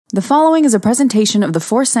The following is a presentation of the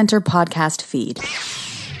ForceCenter podcast feed.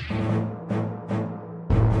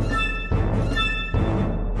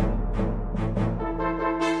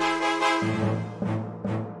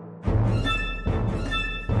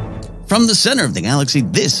 From the center of the galaxy,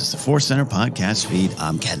 this is the ForceCenter podcast feed.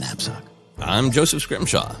 I'm Ken Napzok. I'm Joseph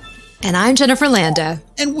Scrimshaw. And I'm Jennifer Landa.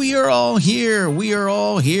 And we are all here. We are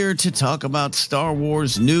all here to talk about Star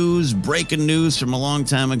Wars news, breaking news from a long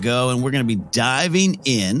time ago. And we're going to be diving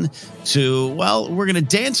in to, well, we're going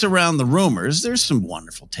to dance around the rumors. There's some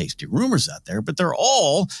wonderful, tasty rumors out there, but they're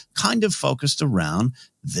all kind of focused around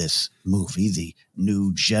this movie, the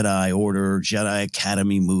new Jedi Order, Jedi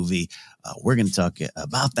Academy movie. We're going to talk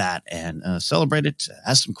about that and celebrate it,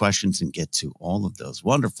 ask some questions, and get to all of those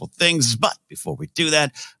wonderful things. But before we do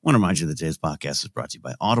that, I want to remind you that today's podcast is brought to you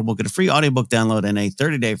by Audible. Get a free audiobook download and a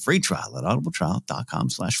 30-day free trial at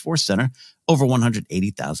audibletrial.com/ForceCenter. Over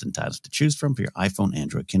 180,000 titles to choose from for your iPhone,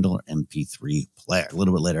 Android, Kindle, or MP3 player. A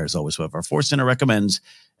little bit later, as always, however, ForceCenter recommends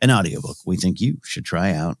an audiobook we think you should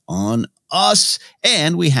try out on us.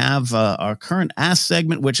 And we have our current Ask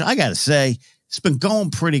segment, which I got to say, it's been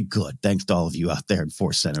going pretty good, thanks to all of you out there in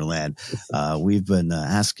ForceCenter land. We've been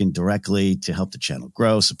asking directly to help the channel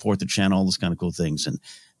grow, support the channel, all those kind of cool things. And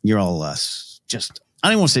you're all just, I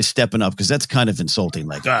don't even want to say stepping up because that's kind of insulting.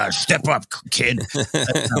 Like, step up, kid.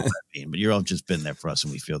 That's not what I mean. But you're all just been there for us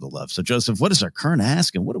and we feel the love. So, Joseph, what is our current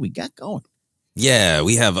ask and what do we got going? Yeah,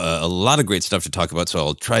 we have a lot of great stuff to talk about, so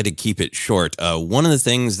I'll try to keep it short. One of the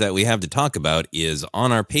things that we have to talk about is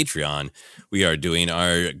on our Patreon, we are doing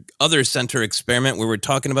our Other Center experiment where we're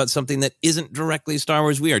talking about something that isn't directly Star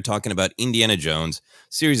Wars. We are talking about Indiana Jones,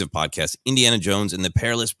 series of podcasts, Indiana Jones and the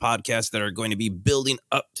Perilous Podcast that are going to be building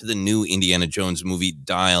up to the new Indiana Jones movie,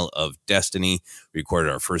 Dial of Destiny. We recorded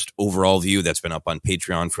our first overall view that's been up on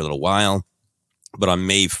Patreon for a little while. But on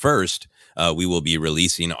May 1st, we will be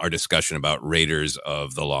releasing our discussion about Raiders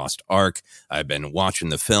of the Lost Ark. I've been watching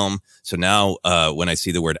the film. So now when I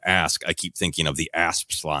see the word ask, I keep thinking of the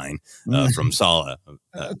asps line from Sala.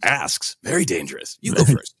 Asks, very dangerous. You go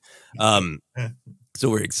first. So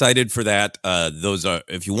we're excited for that. Those are,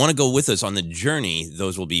 if you want to go with us on the journey,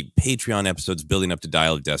 those will be Patreon episodes building up to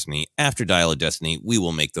Dial of Destiny. After Dial of Destiny, we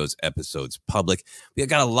will make those episodes public. We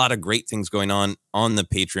got a lot of great things going on the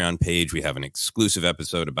Patreon page. We have an exclusive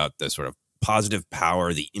episode about the sort of positive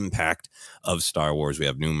power, the impact of Star Wars. We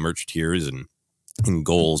have new merch tiers and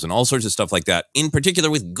goals and all sorts of stuff like that. In particular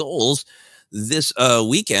with goals, this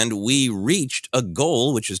weekend, we reached a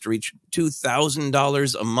goal, which is to reach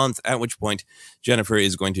 $2,000 a month, at which point Jennifer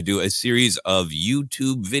is going to do a series of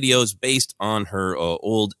YouTube videos based on her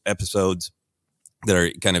old episodes that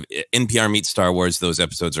are kind of NPR meets Star Wars. Those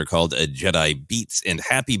episodes are called Jedi Beats and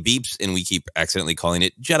Happy Beeps, and we keep accidentally calling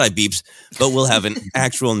it Jedi Beeps, but we'll have an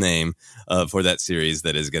actual name for that series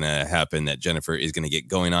that is going to happen that Jennifer is going to get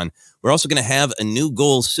going on. We're also going to have a new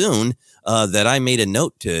goal soon that I made a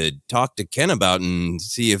note to talk to Ken about and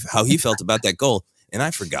see how he felt about that goal. And I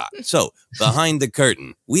forgot. So behind the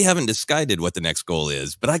curtain, we haven't decided what the next goal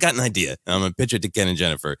is, but I got an idea. I'm going to pitch it to Ken and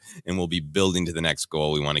Jennifer, and we'll be building to the next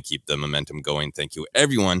goal. We want to keep the momentum going. Thank you,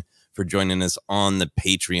 everyone, for joining us on the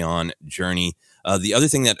Patreon journey. The other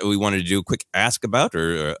thing that we wanted to do a quick ask about,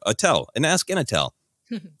 or an ask and a tell.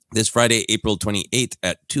 This Friday, April 28th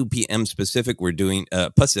at 2 p.m. Pacific, we're doing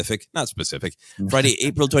Pacific, not specific. Friday,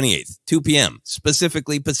 April 28th, 2 p.m.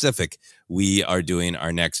 specifically Pacific. We are doing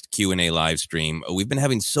our next Q&A live stream. We've been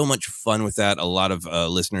having so much fun with that. A lot of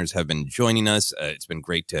listeners have been joining us. It's been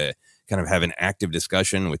great to kind of have an active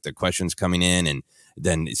discussion with the questions coming in and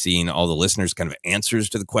then seeing all the listeners kind of answers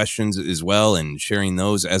to the questions as well and sharing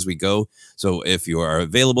those as we go. So if you are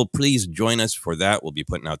available, please join us for that. We'll be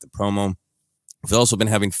putting out the promo. We've also been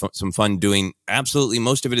having some fun doing absolutely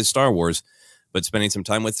most of it is Star Wars, but spending some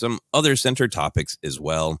time with some other center topics as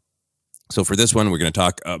well. So for this one, we're going to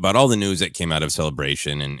talk about all the news that came out of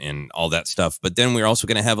Celebration and all that stuff. But then we're also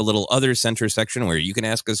going to have a little other center section where you can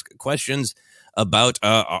ask us questions about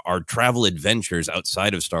our travel adventures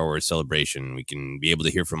outside of Star Wars Celebration. We can be able to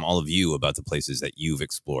hear from all of you about the places that you've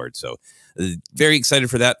explored. So very excited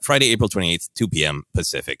for that. Friday, April 28th, 2 p.m.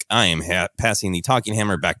 Pacific. I am passing the talking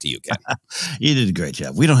hammer back to you, Ken. You did a great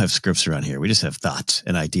job. We don't have scripts around here. We just have thoughts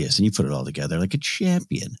and ideas, and you put it all together like a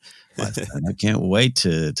champion. I can't wait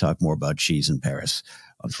to talk more about cheese in Paris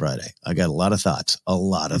on Friday. I got a lot of thoughts on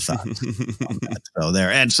that. So there,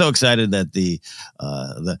 and so excited that the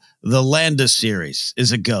Landa series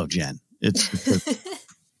is a go, Jen. It's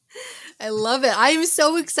I love it. I'm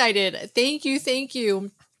so excited. Thank you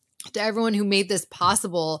to everyone who made this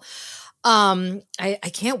possible.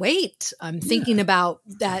 I can't wait. I'm thinking about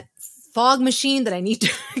that fog machine that I need to.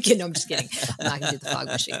 No, I'm just kidding. I'm not gonna do the fog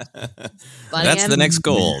machine. But That's the next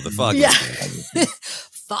goal. The fog machine.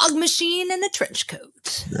 Fog machine and a trench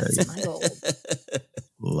coat. That's my goal.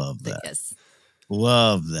 Love that. Yes.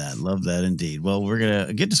 Love that. Love that indeed. Well, we're going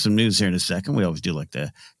to get to some news here in a second. We always do like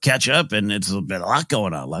to catch up, and it's a lot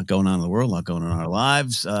going on. A lot going on in the world, a lot going on in our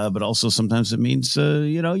lives. But also sometimes it means,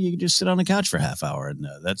 you can just sit on the couch for a half hour, and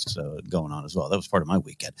that's going on as well. That was part of my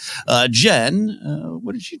weekend. Jen,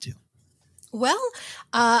 what did you do? Well,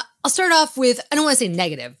 I'll start off with, I don't want to say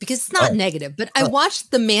negative because it's not negative, but I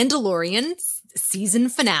watched The Mandalorian season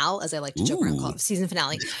finale, as I like to joke around, call it season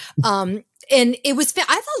finale. And it was,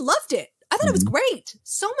 loved it. I thought it was great.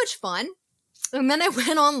 So much fun. And then I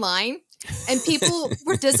went online and people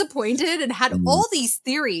were disappointed and had all these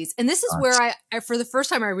theories. And this is where I for the first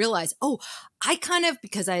time, I realized,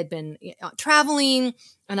 because I had been traveling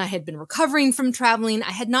and I had been recovering from traveling,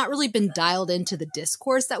 I had not really been dialed into the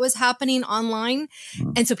discourse that was happening online.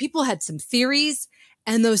 And so people had some theories,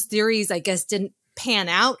 and those theories, I guess, didn't pan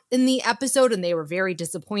out in the episode, and they were very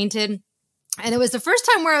disappointed. And it was the first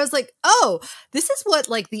time where I was like, oh, this is what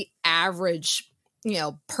like the average,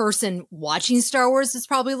 person watching Star Wars is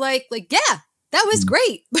probably like, yeah, that was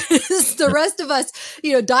great. But it's the rest of us,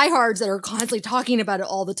 diehards that are constantly talking about it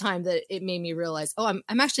all the time, that it made me realize, I'm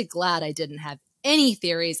actually glad I didn't have any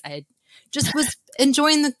theories. I just was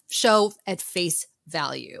enjoying the show at face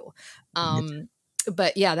value.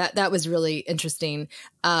 But yeah, that was really interesting.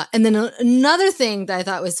 And then another thing that I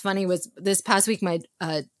thought was funny was this past week, my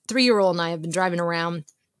 3-year-old and I have been driving around,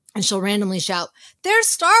 and she'll randomly shout, "There's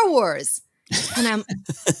Star Wars." And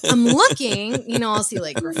I'm looking, I'll see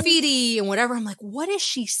like graffiti and whatever. I'm like, what is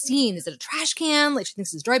she seeing? Is it a trash can? Like she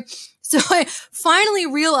thinks it's a droid. So I finally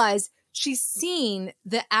realized she's seen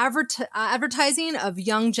the advertising of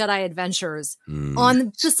Young Jedi Adventures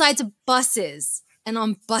on the sides of buses and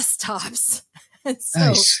on bus stops. And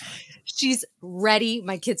so she's ready.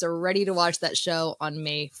 My kids are ready to watch that show on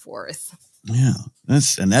May 4th. Yeah,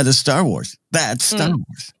 that is Star Wars. That's Star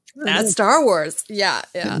Wars. That's Star Wars. Yeah.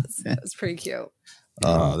 It's pretty cute.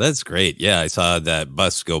 Oh, that's great. Yeah, I saw that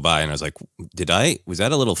bus go by and I was like, was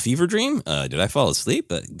that a little fever dream? Did I fall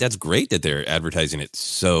asleep? That's great that they're advertising it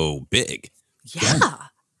so big. Yeah.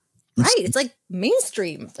 Right. It's like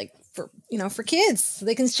mainstream, like for kids, so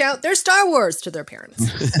they can shout their Star Wars to their parents.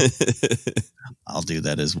 I'll do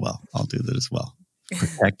that as well.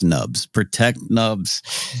 Protect Nubs.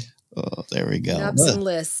 Oh, there we go. Nubs and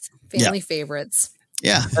lists, family favorites.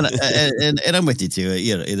 Yeah, and I'm with you too.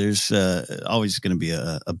 There's always going to be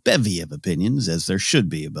a bevy of opinions, as there should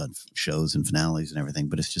be, about shows and finales and everything.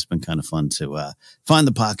 But it's just been kind of fun to find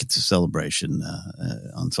the pockets of celebration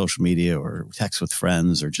on social media, or text with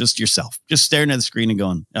friends, or just yourself, just staring at the screen and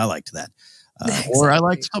going, "I liked that," exactly. Or "I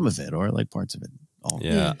liked some of it," or "I liked parts of it."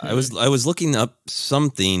 Yeah, I was looking up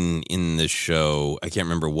something in the show. I can't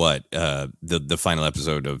remember what, the final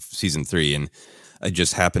episode of season 3, and I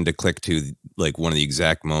just happened to click to like one of the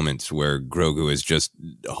exact moments where Grogu is just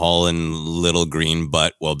hauling little green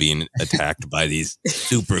butt while being attacked by these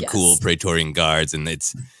super cool Praetorian guards, and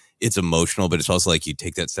it's emotional, but it's also like you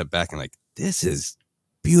take that step back and like, this is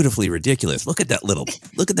beautifully ridiculous. Look at that little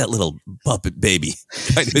puppet baby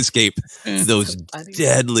trying to escape those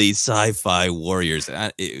deadly sci-fi warriors.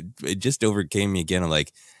 It just overcame me again. I'm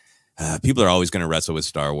like, people are always going to wrestle with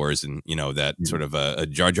Star Wars, and that sort of a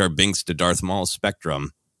Jar Jar Binks to Darth Maul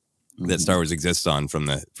spectrum that Star Wars exists on, from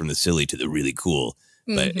the silly to the really cool.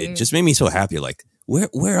 But it just made me so happy. Like,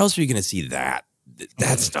 where else are you going to see that?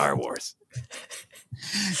 That's Star Wars.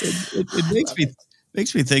 It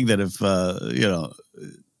makes me think that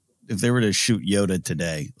if they were to shoot Yoda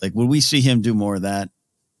today, like, would we see him do more of that?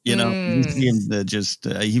 We see him he'd be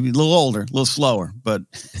a little older, a little slower, but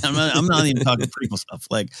I'm not even talking prequel stuff.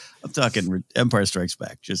 Like, I'm talking Empire Strikes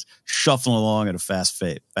Back, just shuffling along at a fast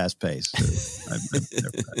pace.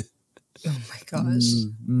 Oh my gosh.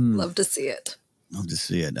 Love to see it. Love to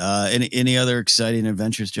see it. Any other exciting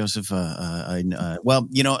adventures, Joseph?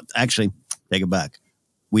 Actually, take it back.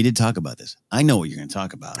 We did talk about this. I know what you're going to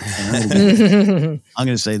talk about. I'm going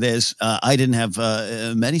to say this. I didn't have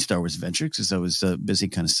many Star Wars adventures because I was busy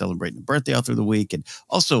kind of celebrating a birthday all through the week, and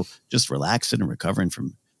also just relaxing and recovering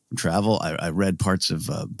from travel. I read parts of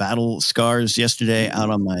Battle Scars yesterday out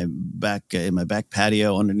on my back, in my back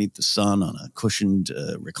patio underneath the sun on a cushioned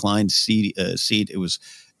reclined seat.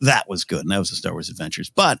 That was good. And that was the Star Wars Adventures.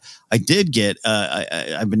 But I did get,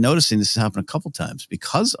 I've been noticing this has happened a couple times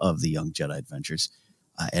because of the Young Jedi Adventures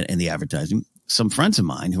and the advertising. Some friends of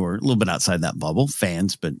mine who are a little bit outside that bubble,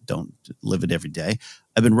 fans, but don't live it every day,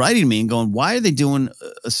 have been writing me and going, why are they doing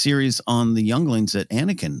a series on the younglings that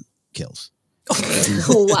Anakin kills?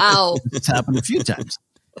 Oh, wow. It's happened a few times.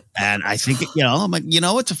 And I think, I'm like,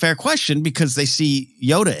 it's a fair question because they see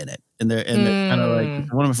Yoda in it. And they're kind of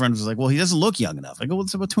like, one of my friends was like, well, he doesn't look young enough. I go, well,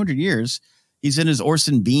 it's about 200 years. He's in his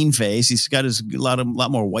Orson Bean face. He's got a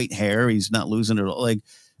lot more white hair. He's not losing it. Like,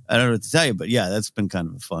 I don't know what to tell you, but yeah, that's been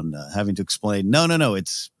kind of fun having to explain. No,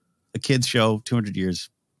 it's a kid's show, 200 years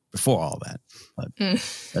before all that. But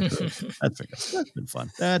that's been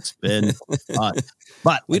fun. That's been fun.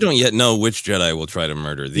 But we don't yet know which Jedi will try to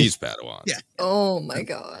murder these Padawans. Yeah. Oh my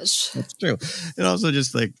gosh. That's true. And also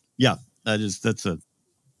just like,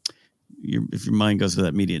 if your mind goes to that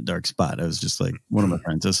immediate dark spot, I was just like, one of my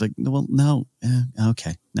friends, I was like, well, no,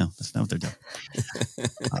 okay. No, that's not what they're doing.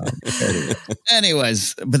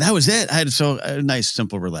 Anyways, but that was it. I had a nice,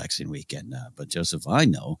 simple, relaxing weekend. But Joseph, I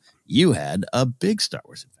know you had a big Star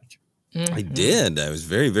Wars adventure. Mm-hmm. I did. I was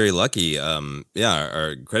very, very lucky.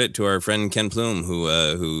 Our credit to our friend Ken Plume,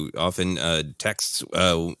 who often texts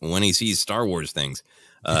when he sees Star Wars things.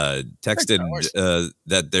 Texted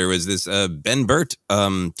that there was this Ben Burt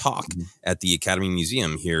talk at the Academy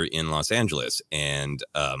Museum here in Los Angeles, and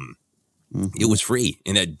it was free,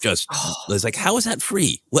 and it just was like, how is that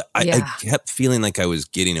free? What I kept feeling like I was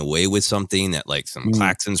getting away with something, that like some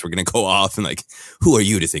klaxons were going to go off, and like, who are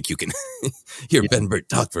you to think you can hear Ben Burt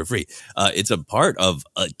talk for free? It's a part of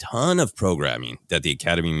a ton of programming that the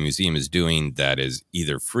Academy Museum is doing that is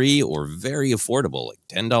either free or very affordable, like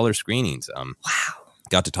 $10 screenings. Wow.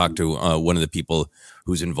 Got to talk to one of the people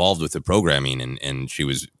who's involved with the programming, and she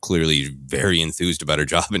was clearly very enthused about her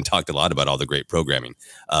job and talked a lot about all the great programming.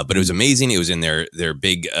 But it was amazing. It was in their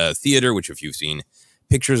big theater, which if you've seen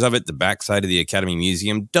pictures of it, the backside of the Academy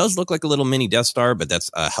Museum does look like a little mini Death Star, but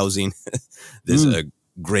that's housing this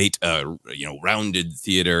great, rounded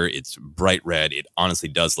theater. It's bright red. It honestly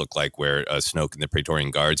does look like where Snoke and the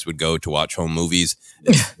Praetorian Guards would go to watch home movies.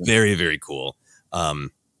 It's very, very cool.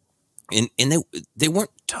 And they weren't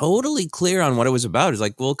totally clear on what it was about. It's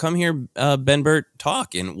like, well, come here, Ben Burt,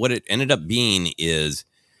 talk. And what it ended up being is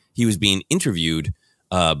he was being interviewed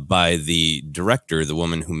by the director, the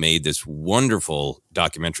woman who made this wonderful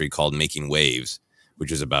documentary called Making Waves,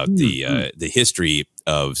 which is about the history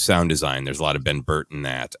of sound design. There's a lot of Ben Burt in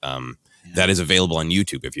that. That is available on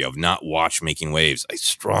YouTube. If you have not watched Making Waves, I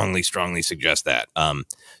strongly, strongly suggest that.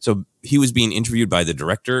 So he was being interviewed by the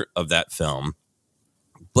director of that film.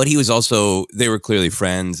 But he was also, they were clearly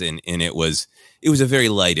friends, and it was a very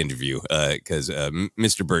light interview because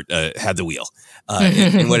Mr. Burt had the wheel.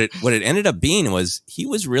 And what it ended up being was he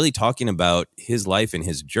was really talking about his life and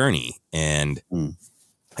his journey. And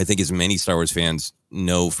I think as many Star Wars fans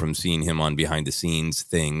know from seeing him on behind the scenes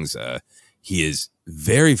things, he is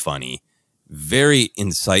very funny, very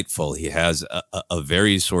insightful. He has a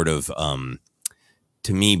very sort of,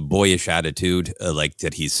 to me, boyish attitude, like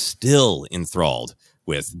that he's still enthralled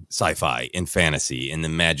with sci-fi and fantasy and the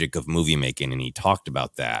magic of movie making. And he talked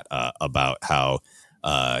about that, about how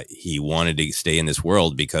he wanted to stay in this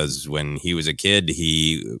world because when he was a kid,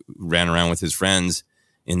 he ran around with his friends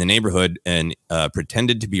in the neighborhood and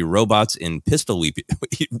pretended to be robots and pistol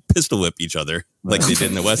whip each other like they did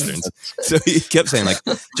in the Westerns. So he kept saying, like,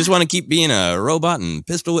 just want to keep being a robot and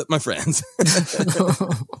pistol whip my friends.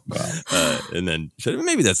 And then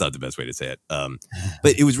maybe that's not the best way to say it.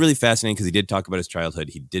 But it was really fascinating because he did talk about his childhood.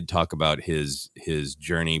 He did talk about his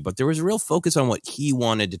journey, but there was a real focus on what he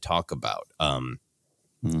wanted to talk about.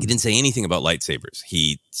 He didn't say anything about lightsabers.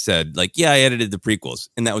 He said, like, yeah, I edited the prequels,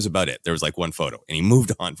 and that was about it. There was like one photo, and he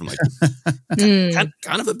moved on from like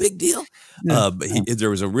kind of a big deal. But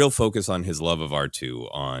there was a real focus on his love of R2,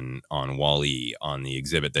 on Wall-E, on the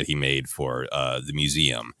exhibit that he made for the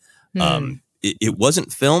museum. It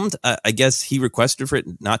wasn't filmed. I guess he requested for it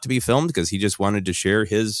not to be filmed because he just wanted to share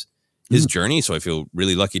his journey. So I feel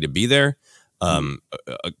really lucky to be there.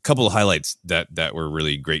 A couple of highlights that were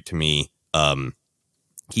really great to me.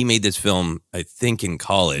 He made this film, I think, in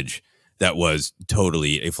college that was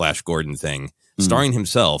totally a Flash Gordon thing, starring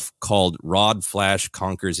himself, called Rod Flash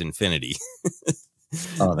Conquers Infinity.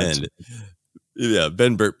 And yeah,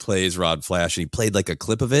 Ben Burt plays Rod Flash, and he played like a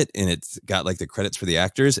clip of it, and it's got like the credits for the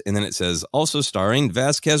actors, and then it says also starring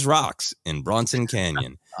Vasquez Rocks in Bronson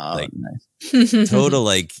Canyon. Nice. Total,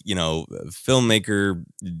 like, filmmaker,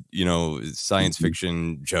 science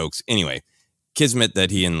fiction jokes. Anyway, kismet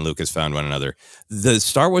that he and Lucas found one another. The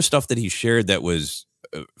Star Wars stuff that he shared that was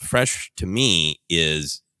fresh to me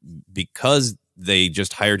is because they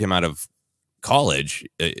just hired him out of college.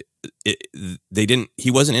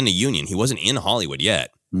 He wasn't in a union. He wasn't in Hollywood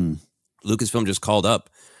yet. Lucasfilm just called up,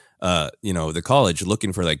 the college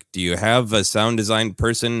looking for, like, do you have a sound design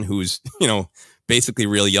person who's, basically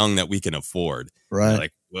real young that we can afford? Right.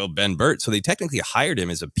 Like, Well, Ben Burt. So they technically hired him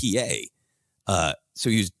as a PA. So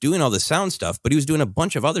he was doing all the sound stuff, but he was doing a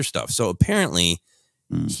bunch of other stuff. So apparently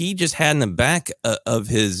he just had in the back of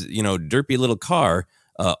his, derpy little car,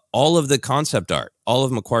 all of the concept art, all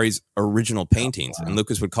of Macquarie's original paintings. And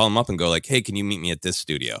Lucas would call him up and go like, hey, can you meet me at this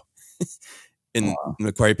studio? And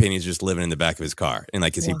Macquarie paintings just living in the back of his car. And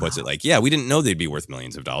like, as he puts it, like, yeah, we didn't know they'd be worth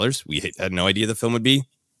millions of dollars. We had no idea the film would be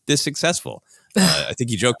this successful. I think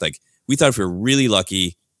he joked like, we thought if we were really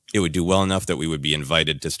lucky, it would do well enough that we would be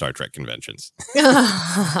invited to Star Trek conventions.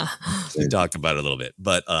 We talked about it a little bit,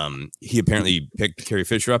 but he apparently picked Carrie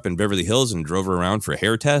Fisher up in Beverly Hills and drove her around for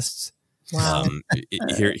hair tests. Wow.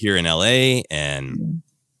 Here in LA, and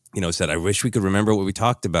said, I wish we could remember what we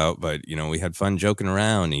talked about, but we had fun joking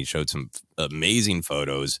around. And he showed some amazing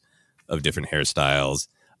photos of different hairstyles.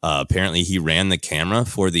 Apparently he ran the camera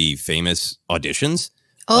for the famous auditions.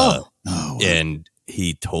 And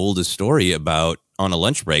he told a story about on a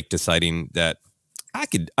lunch break deciding that I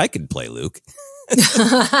could play Luke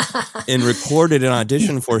and recorded an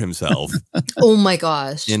audition for himself. Oh my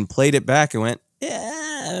gosh. And played it back and went,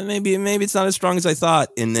 yeah, maybe it's not as strong as I thought.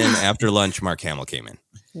 And then after lunch, Mark Hamill came in.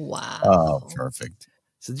 Wow. Oh, perfect.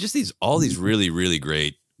 So just all these really, really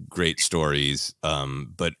great stories.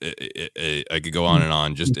 But I could go on and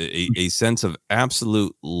on. Just a sense of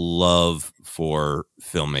absolute love for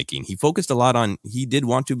filmmaking. He focused a lot on, he did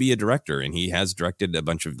want to be a director, and he has directed a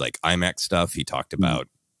bunch of like IMAX stuff. He talked about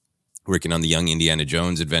working on the Young Indiana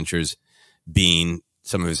Jones adventures being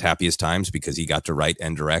some of his happiest times because he got to write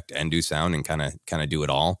and direct and do sound and kind of do it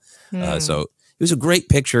all. So it was a great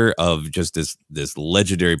picture of just this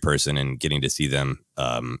legendary person, and getting to see them,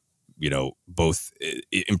 both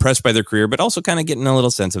impressed by their career, but also kind of getting a little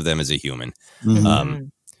sense of them as a human.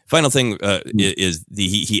 Final thing is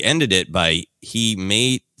he ended it by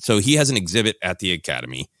he has an exhibit at the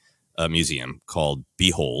Academy Museum called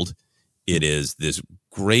Behold. It is this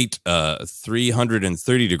great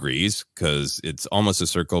 330 degrees because it's almost a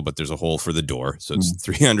circle, but there's a hole for the door. So it's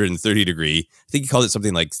 330 degree. I think he called it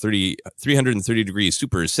something like 330 degree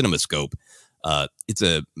super cinemascope. It's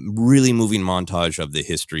a really moving montage of the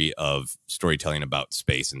history of storytelling about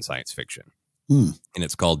space and science fiction. And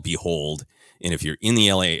it's called Behold. And if you're in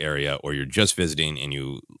the LA area or you're just visiting and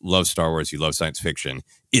you love Star Wars, you love science fiction,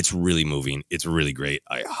 it's really moving. It's really great.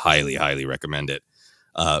 I highly, highly recommend it.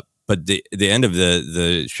 But the end of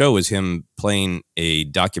the show was him playing a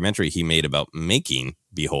documentary he made about making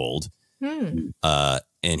Behold. And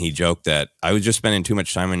he joked that I was just spending too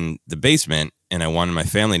much time in the basement and I wanted my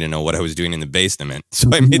family to know what I was doing in the basement. So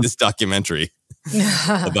I made this documentary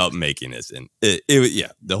about making this. And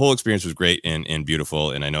the whole experience was great and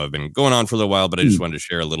beautiful. And I know I've been going on for a little while, but I just wanted to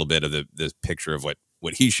share a little bit of the picture of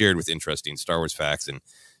what he shared with interesting Star Wars facts, and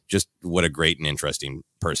just what a great and interesting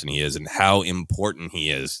person he is and how important he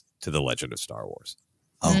is to the legend of Star Wars.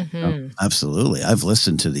 Oh, absolutely. I've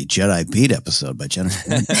listened to the Jedi Beat episode by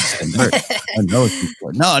Jennifer. I know it's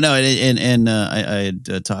important. No, and I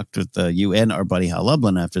had talked with you and our buddy Hal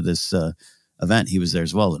Lublin after this event. He was there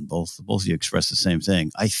as well, and both of you expressed the same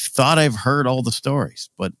thing. I thought I've heard all the stories,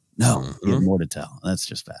 but no, you have more to tell. That's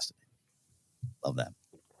just fascinating. Love that.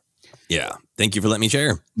 Yeah. Thank you for letting me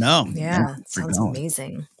share. No. Yeah. Sounds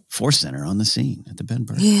amazing. ForceCenter on the scene at the Ben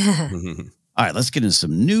Burt. Yeah. All right, let's get into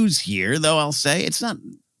some news here, though. I'll say it's not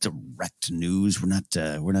direct news. We're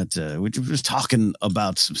just talking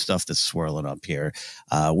about some stuff that's swirling up here.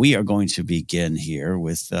 We are going to begin here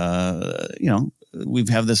with, we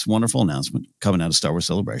have this wonderful announcement coming out of Star Wars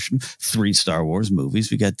Celebration. 3 Star Wars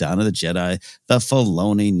movies. We got Dawn of the Jedi, the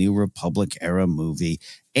Filoni New Republic era movie,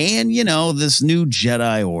 and, this new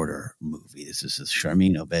Jedi Order movie. This is a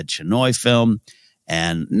Sharmeen Obaid Chinoy film.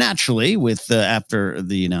 And naturally, with after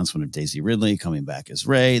the announcement of Daisy Ridley coming back as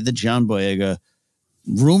Rey, the John Boyega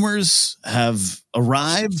rumors have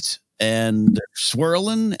arrived and they're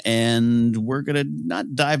swirling. And we're going to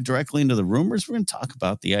not dive directly into the rumors. We're going to talk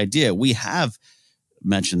about the idea. We have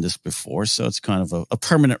mentioned this before, so it's kind of a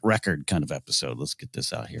permanent record kind of episode. Let's get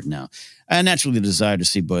this out here now. And naturally, the desire to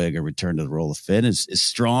see Boyega return to the role of Finn is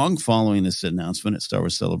strong following this announcement at Star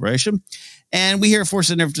Wars Celebration. And we here at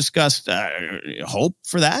ForceCenter have discussed hope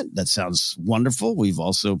for that. That sounds wonderful. We've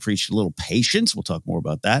also preached a little patience. We'll talk more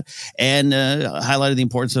about that. And highlighted the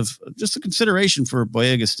importance of just the consideration for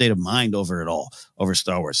Boyega's state of mind over it all, over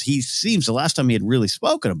Star Wars. He seems, the last time he had really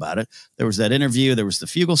spoken about it, there was that interview, there was the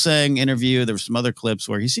Fugelsang interview, there were some other clips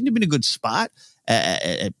where he seemed to be in a good spot,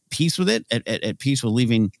 at peace with it, at peace with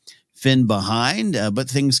leaving Finn behind. But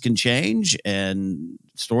things can change and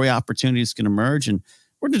story opportunities can emerge. And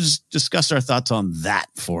we're going to just discuss our thoughts on that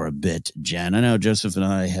for a bit, Jen. I know Joseph and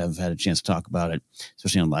I have had a chance to talk about it,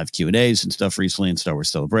 especially on live Q&As and stuff recently in Star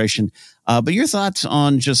Wars Celebration. But your thoughts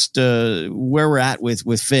on just where we're at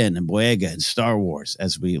with Finn and Boyega and Star Wars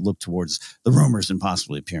as we look towards the rumors and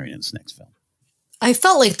possibly appearing in this next film. I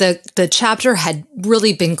felt like the chapter had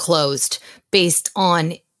really been closed based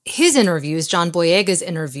on his interviews, John Boyega's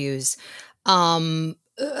interviews.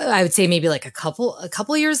 I would say maybe like a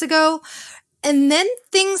couple years ago. And then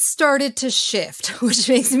things started to shift, which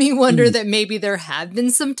makes me wonder that maybe there have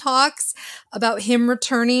been some talks about him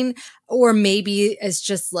returning, or maybe it's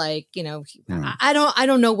just like, I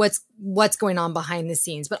don't know what's going on behind the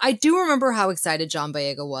scenes, but I do remember how excited John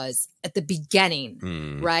Boyega was at the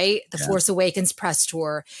beginning, right? The Force Awakens press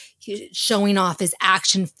tour, showing off his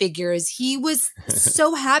action figures. He was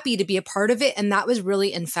so happy to be a part of it. And that was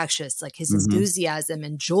really infectious, like his enthusiasm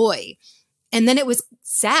and joy. And then it was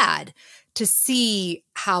sad to see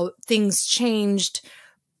how things changed,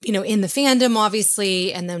 in the fandom,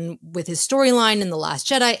 obviously, and then with his storyline in The Last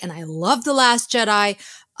Jedi. And I love The Last Jedi,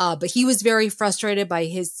 but he was very frustrated by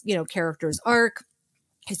his, character's arc,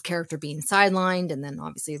 his character being sidelined, and then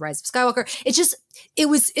obviously Rise of Skywalker. It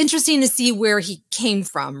was interesting to see where he came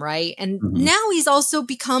from, right? And now he's also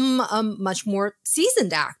become a much more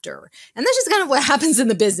seasoned actor. And that's just kind of what happens in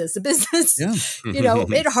the business. The business,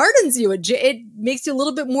 it hardens you. It makes you a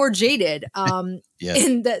little bit more jaded.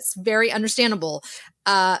 And that's very understandable.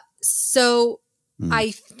 So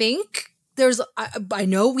I think I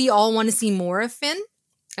know we all want to see more of Finn.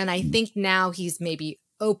 And I think now he's maybe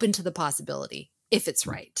open to the possibility, if it's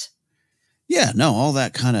right. Yeah, no, all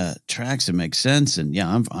that kind of tracks and makes sense. And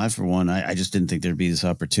yeah, I for one, I just didn't think there'd be this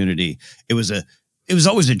opportunity. It was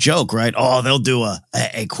always a joke, right? Oh, they'll do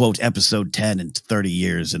a quote episode 10 in 30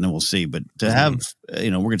 years and then we'll see. But to have, we're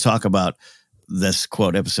going to talk about this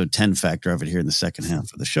quote episode 10 factor of it here in the second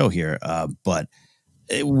half of the show here. But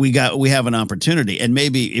we have an opportunity, and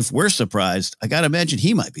maybe if we're surprised, I got to imagine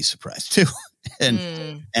he might be surprised too.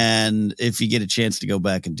 And if you get a chance to go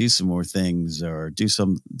back and do some more things or do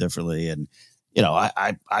some differently, and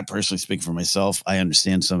I personally speak for myself, I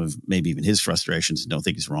understand some of maybe even his frustrations and don't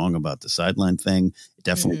think he's wrong about the sideline thing. It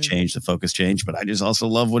definitely changed, the focus changed, but I just also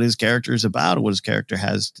love what his character is about, what his character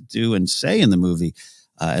has to do and say in the movie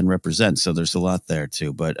and represent. So there's a lot there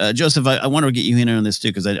too. But Joseph, I want to get you in on this too,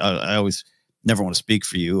 because I always never want to speak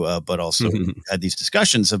for you, but also had these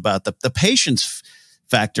discussions about the patience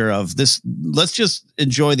factor of this. Let's just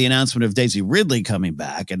enjoy the announcement of Daisy Ridley coming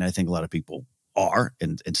back. And I think a lot of people are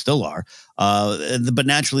and still are. But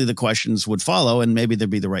naturally the questions would follow, and maybe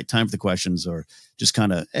there'd be the right time for the questions, or just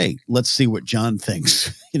kind of, hey, let's see what John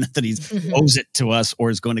thinks, that he owes it to us,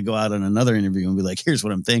 or is going to go out on another interview and be like, here's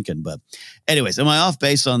what I'm thinking. But anyways, am I off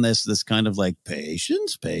base on this kind of like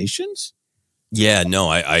patience? Yeah, no,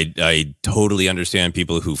 I totally understand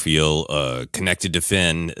people who feel connected to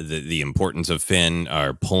Finn. The importance of Finn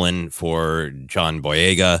are pulling for John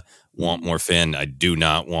Boyega, want more Finn. I do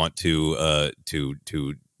not want to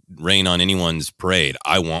rain on anyone's parade.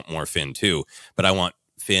 I want more Finn too, but I want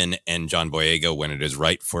Finn and John Boyega when it is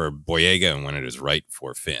right for Boyega and when it is right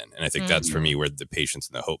for Finn. And I think that's for me where the patience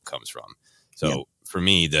and the hope comes from. So for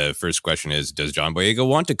me, the first question is, does John Boyega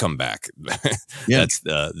want to come back? That's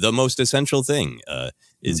the most essential thing.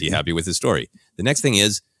 Is he happy with his story? The next thing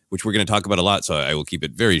is, which we're going to talk about a lot, so I will keep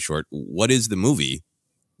it very short. What is the movie?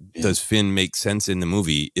 Does Finn make sense in the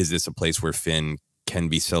movie? Is this a place where Finn can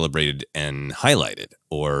be celebrated and highlighted?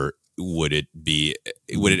 Or would it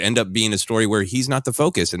end up being a story where he's not the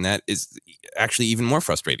focus? And that is actually even more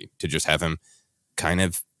frustrating, to just have him kind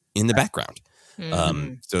of in the background.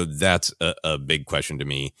 So that's a big question to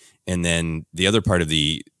me. And then the other part of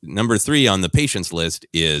the number 3 on the patience list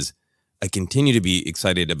is, I continue to be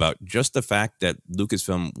excited about just the fact that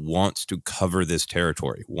Lucasfilm wants to cover this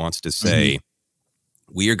territory, wants to say,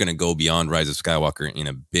 we are going to go beyond Rise of Skywalker in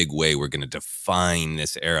a big way. We're going to define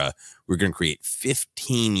this era. We're going to create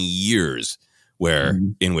 15 years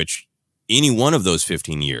in which any one of those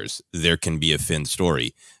 15 years, there can be a Finn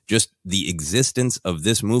story. Just the existence of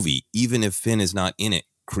this movie, even if Finn is not in it,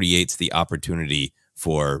 creates the opportunity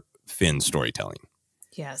for Finn storytelling.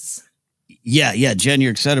 Yes. Yeah. Jen,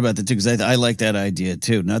 you're excited about that too, because I like that idea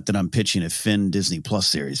too. Not that I'm pitching a Finn Disney Plus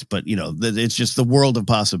series, but it's just the world of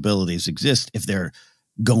possibilities exist if they're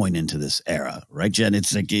going into this era, right, Jen?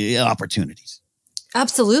 It's like opportunities.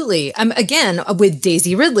 Absolutely. Again, with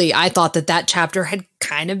Daisy Ridley, I thought that chapter had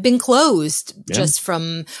kind of been closed just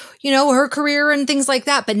from, her career and things like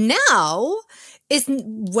that. But now,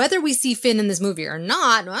 whether we see Finn in this movie or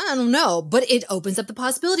not, I don't know. But it opens up the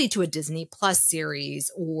possibility to a Disney Plus series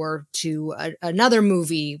or to another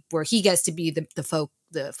movie where he gets to be the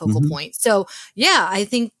the focal point. So yeah, I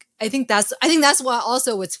think that's why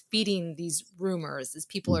also what's feeding these rumors is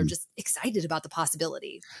people are just excited about the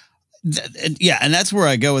possibility. Yeah, and that's where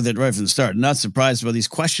I go with it right from the start. I'm not surprised by these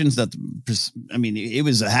questions it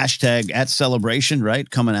was a hashtag at Celebration, right?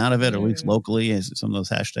 Coming out of it, or at least locally, as some of those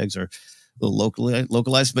hashtags are a little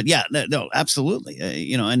localized. But yeah, no, absolutely.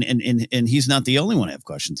 And he's not the only one I have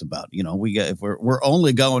questions about. If we're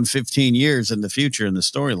only going 15 years in the future in the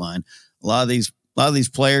storyline, a lot of these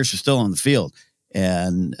players are still on the field.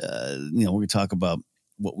 And, we talk about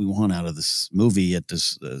what we want out of this movie at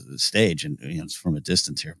this stage, and it's from a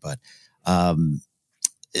distance here, but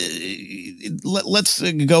let's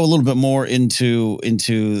go a little bit more into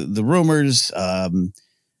the rumors. And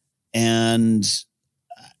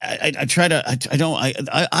I'm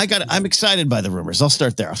excited by the rumors. I'll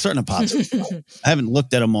start there. I'll start in a positive. I haven't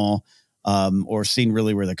looked at them all, or seen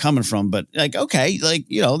really where they're coming from, but okay,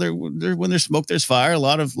 when there's smoke, there's fire. A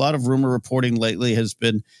lot of rumor reporting lately has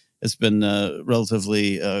been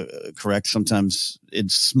relatively correct. Sometimes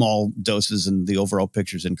it's small doses and the overall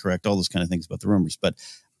picture is incorrect. All those kind of things about the rumors. But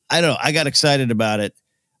I don't know. I got excited about it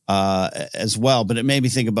as well. But it made me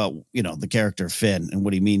think about the character of Finn and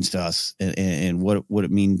what he means to us, and what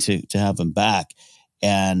it means to have him back.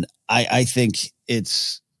 And I think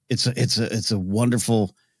it's a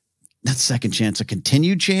wonderful, not second chance, a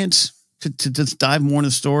continued chance to dive more into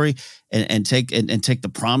the story and take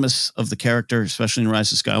the promise of the character, especially in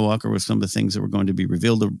Rise of Skywalker, with some of the things that were going to be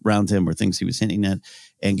revealed around him or things he was hinting at,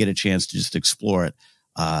 and get a chance to just explore it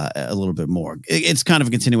a little bit more. It's kind of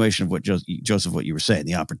a continuation of what Joseph, what you were saying,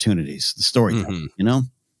 the opportunities, the story,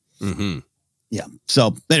 Yeah.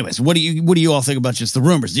 So anyways, what do you all think about just the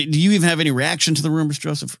rumors? Do you even have any reaction to the rumors,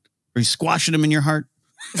 Joseph? Are you squashing them in your heart?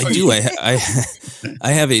 I do.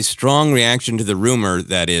 I have a strong reaction to the rumor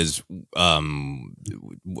that is, I'm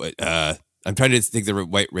trying to think the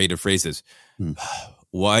right way to phrase this.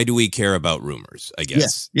 Why do we care about rumors? I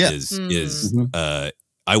guess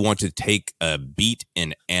I want to take a beat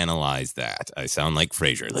and analyze that. I sound like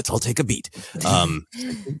Frasier. Let's all take a beat.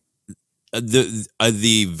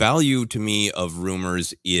 The value to me of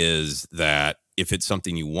rumors is that if it's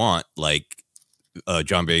something you want, like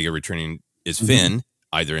John Boyega returning as Finn,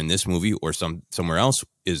 either in this movie or somewhere else,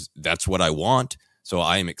 that's what I want. So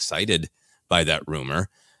I am excited by that rumor.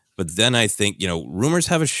 But then I think, rumors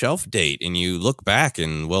have a shelf date, and you look back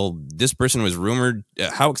and, well, this person was rumored.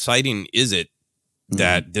 How exciting is it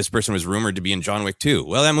that this person was rumored to be in John Wick 2?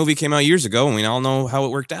 Well, that movie came out years ago, and we all know how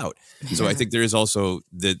it worked out. So I think there is also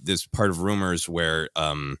this part of rumors where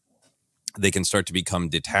they can start to become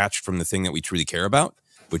detached from the thing that we truly care about,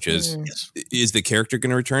 which is the character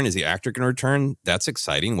going to return? Is the actor going to return? That's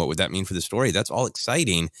exciting. What would that mean for the story? That's all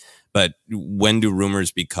exciting. But when do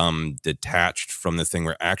rumors become detached from the thing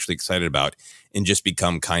we're actually excited about and just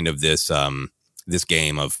become kind of this this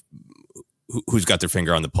game of who's got their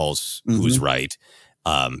finger on the pulse, who's right?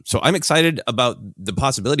 So I'm excited about the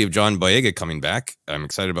possibility of John Boyega coming back. I'm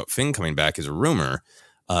excited about Finn coming back as a rumor.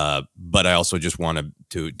 But I also just want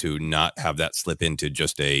to not have that slip into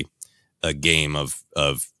just a game of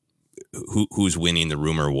who's winning the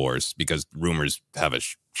rumor wars, because rumors have a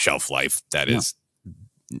shelf life that is,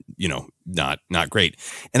 not great.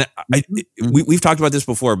 And we've talked about this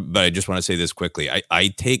before, but I just want to say this quickly. I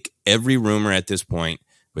take every rumor at this point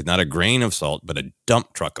with not a grain of salt, but a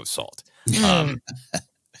dump truck of salt.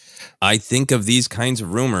 I think of these kinds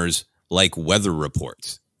of rumors like weather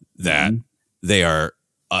reports, that they are,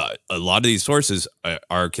 a lot of these sources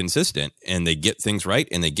are consistent, and they get things right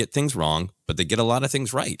and they get things wrong, but they get a lot of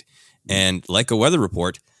things right. And like a weather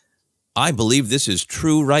report, I believe this is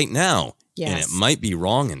true right now. Yes. And it might be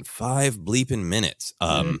wrong in 5 bleeping minutes.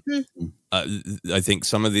 I think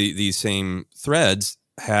some of these same threads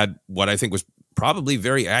had what I think was probably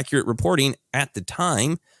very accurate reporting at the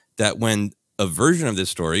time, that when a version of this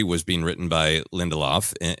story was being written by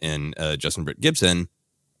Lindelof and Justin Britt Gibson,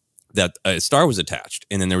 that a star was attached.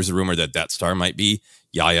 And then there was a rumor that star might be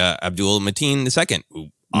Yahya Abdul-Mateen II, who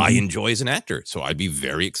I enjoy as an actor. So I'd be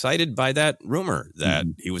very excited by that rumor that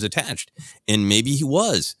he was attached. And maybe he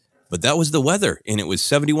was, but that was the weather. And it was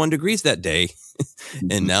 71 degrees that day.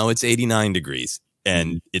 And now it's 89 degrees.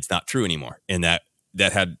 And it's not true anymore. And that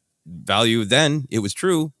had value then. It was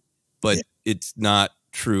true, but it's not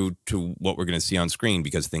true to what we're going to see on screen,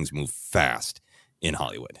 because things move fast in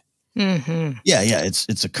Hollywood. Yeah,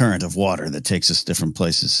 it's a current of water that takes us different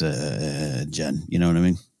places, Jen. You know what I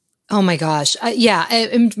mean? Oh my gosh.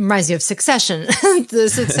 It reminds me of Succession, the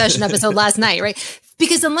Succession episode last night, right?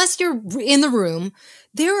 Because unless you're in the room,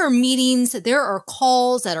 there are meetings, there are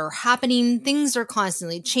calls that are happening. Things are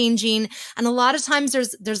constantly changing. And a lot of times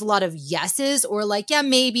there's a lot of yeses or like, yeah,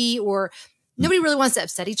 maybe, or nobody really wants to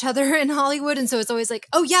upset each other in Hollywood. And so it's always like,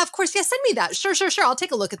 oh yeah, of course. Yeah, send me that. Sure. I'll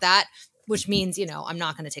take a look at that. Which means, I'm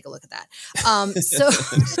not going to take a look at that.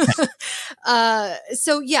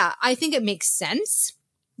 So yeah, I think it makes sense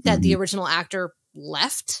that the original actor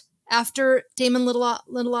left after Damon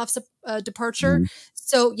Lindelof's departure.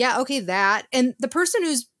 So yeah, okay, that. And the person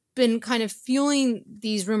who's been kind of fueling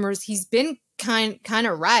these rumors, he's been kind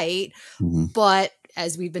of right. But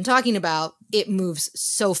as we've been talking about, it moves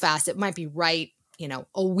so fast. It might be right,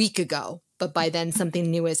 a week ago. But by then something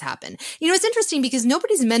new has happened. It's interesting because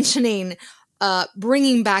nobody's mentioning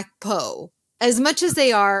bringing back Poe as much as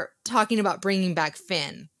they are talking about bringing back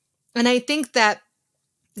Finn. And I think that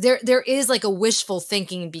there is like a wishful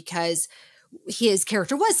thinking because his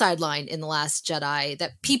character was sidelined in The Last Jedi,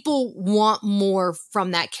 that people want more from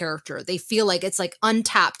that character. They feel like it's like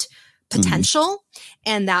untapped potential.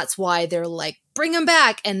 And that's why they're like, bring him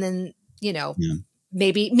back. And then,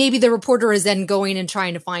 maybe the reporter is then going and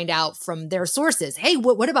trying to find out from their sources, hey,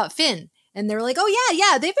 what about Finn? And they're like, oh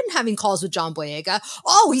yeah, they've been having calls with John Boyega.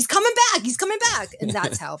 Oh, he's coming back. And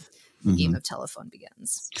that's how the game of telephone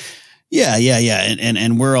begins. Yeah.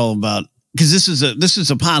 And we're all about, because this is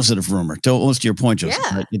a positive rumor. To almost to your point, Joseph.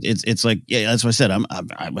 Yeah. It's like, yeah, that's what I said.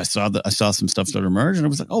 I saw some stuff start to emerge, and I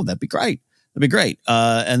was like, oh, that'd be great. That'd be great.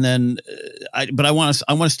 And then, I want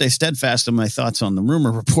to stay steadfast in my thoughts on the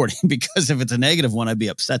rumor reporting, because if it's a negative one, I'd be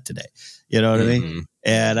upset today. You know what I mean?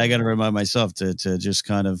 And I got to remind myself to just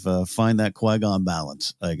kind of find that Qui-Gon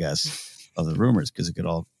balance, I guess, of the rumors, because it could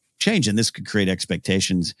all change, and this could create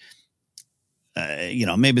expectations.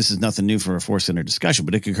 Maybe this is nothing new for a ForceCenter discussion,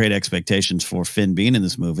 but it could create expectations for Finn being in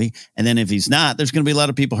this movie. And then if he's not, there's going to be a lot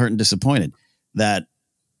of people hurt and disappointed that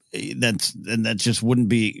just wouldn't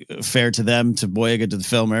be fair to them, to Boyega, to the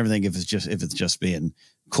film, or everything, if it's just being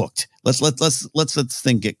cooked. Let's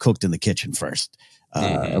think get cooked in the kitchen first.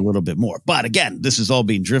 A little bit more. But again, this is all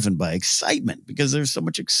being driven by excitement, because there's so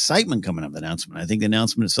much excitement coming up with the announcement. I think the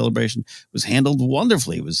announcement at Celebration was handled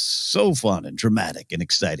wonderfully. It was so fun and dramatic and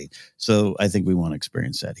exciting. So I think we want to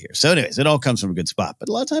experience that here. So anyways, it all comes from a good spot, but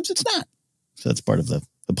a lot of times it's not. So that's part of the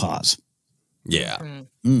pause. Yeah.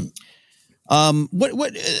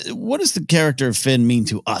 What does the character of Finn mean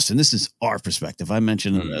to us? And this is our perspective. I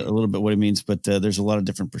mentioned a little bit what it means, but there's a lot of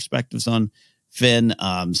different perspectives on Finn.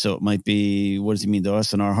 So it might be, what does he mean to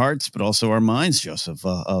us in our hearts, but also our minds, Joseph,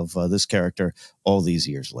 of this character all these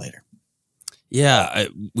years later? Yeah,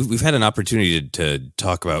 we've had an opportunity to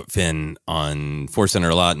talk about Finn on ForceCenter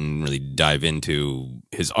a lot and really dive into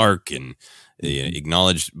his arc and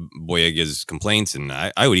acknowledge Boyega's complaints. And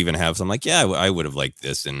I would even have some like, yeah, I would have liked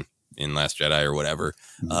this in Last Jedi or whatever.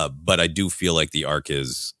 But I do feel like the arc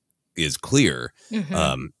is clear.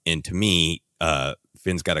 And to me,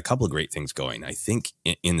 Finn's got a couple of great things going. I think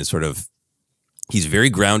in the sort of, he's very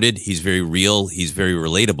grounded, he's very real, he's very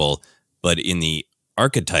relatable, but in the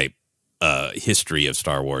archetype history of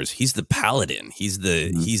Star Wars, he's the paladin. He's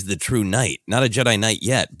the true knight, not a Jedi Knight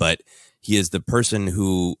yet, but he is the person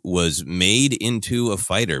who was made into a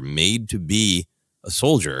fighter, made to be a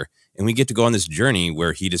soldier. And we get to go on this journey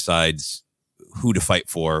where he decides who to fight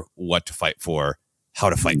for, what to fight for, how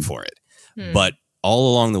to fight for it. But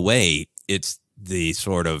all along the way, it's the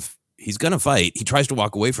sort of, he's going to fight. He tries to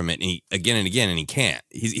walk away from it, and he again and again, and he can't.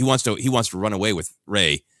 He wants to run away with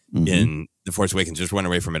Rey in The Force Awakens, just run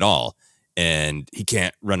away from it all. And he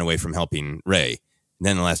can't run away from helping Rey. And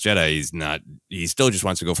then in The Last Jedi, he still just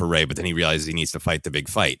wants to go for Rey, but then he realizes he needs to fight the big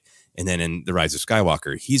fight. And then in The Rise of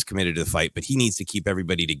Skywalker, he's committed to the fight, but he needs to keep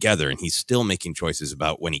everybody together. And he's still making choices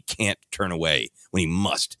about when he can't turn away, when he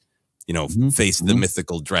must, face the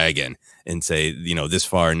mythical dragon and say, this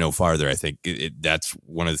far and no farther. I think that's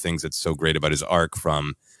one of the things that's so great about his arc,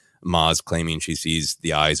 from Maz claiming she sees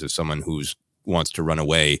the eyes of someone who wants to run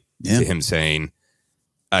away to him saying,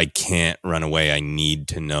 I can't run away. I need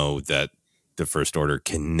to know that the First Order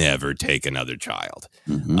can never take another child.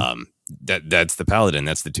 That's the paladin.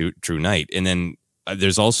 That's the true knight. And then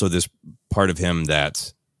there's also this part of him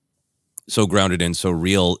that's so grounded and so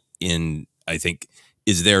real in, I think,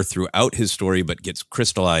 is there throughout his story, but gets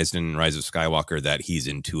crystallized in Rise of Skywalker, that he's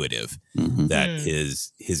intuitive, that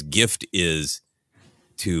his gift is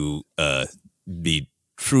to be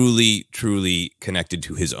truly, truly connected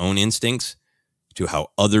to his own instincts, to how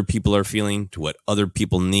other people are feeling, to what other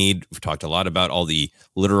people need. We've talked a lot about all the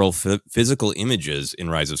literal physical images in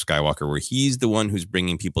Rise of Skywalker, where he's the one who's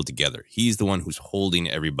bringing people together. He's the one who's holding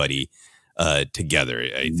everybody together.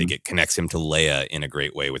 I think it connects him to Leia in a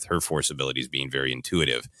great way with her Force abilities being very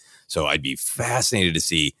intuitive. So I'd be fascinated to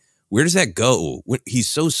see where does that go? He's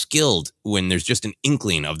so skilled when there's just an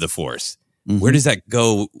inkling of the Force. Where does that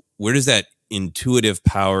go? Where does that intuitive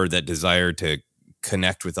power, that desire to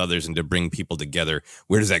connect with others and to bring people together,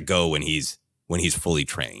 where does that go when he's fully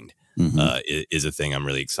trained? Is a thing I'm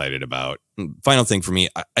really excited about. Final thing for me,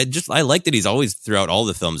 I like that he's always throughout all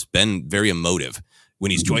the films been very emotive. When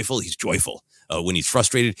he's joyful, he's joyful. When he's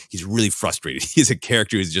frustrated, he's really frustrated. He's a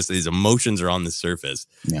character who's just, his emotions are on the surface.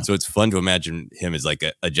 Yeah. So it's fun to imagine him as like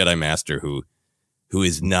a Jedi Master who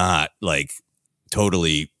is not like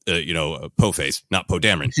totally, po-face, not Poe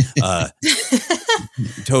Dameron,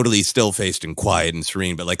 totally still-faced and quiet and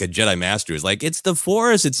serene, but like a Jedi Master is like, it's the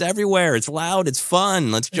Force, it's everywhere, it's loud, it's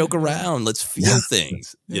fun, let's joke around, let's feel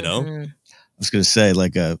things, I was going to say,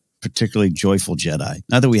 like a particularly joyful Jedi.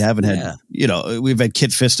 Not that we haven't had, we've had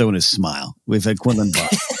Kit Fisto and his smile. We've had Quinlan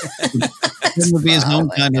Buck. Him would be his own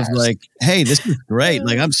kind of like, hey, this is great.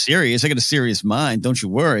 Like, I'm serious. I got a serious mind. Don't you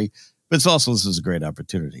worry. But it's also, this is a great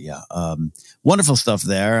opportunity. Yeah. Wonderful stuff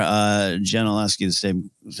there. Jen, I'll ask you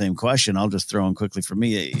the same question. I'll just throw in quickly for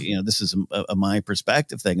me. This is a my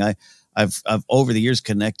perspective thing. I've over the years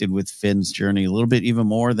connected with Finn's journey a little bit even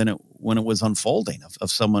more than when it was unfolding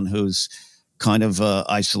of someone who's kind of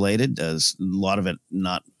isolated, does a lot of it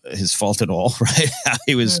not his fault at all, right?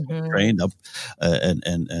 He was trained up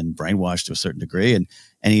and brainwashed to a certain degree, and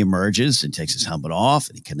he emerges and takes his helmet off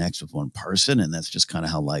and he connects with one person, and that's just kind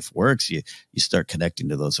of how life works. You start connecting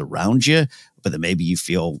to those around you, but then maybe you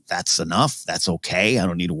feel that's enough, that's okay, I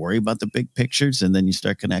don't need to worry about the big pictures, and then you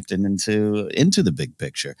start connecting into the big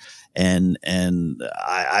picture. And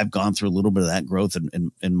I've gone through a little bit of that growth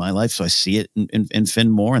in my life, so I see it in Finn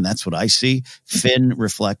more, and that's what I see. Finn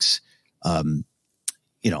reflects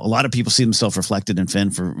a lot of people see themselves reflected in Finn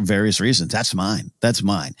for various reasons. That's mine.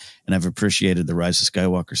 And I've appreciated the Rise of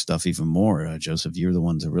Skywalker stuff even more. Joseph, you're the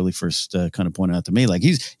ones that really first kind of pointed out to me, like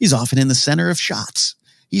he's often in the center of shots.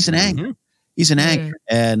 He's an anchor. He's an anchor.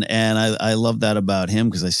 And I love that about him,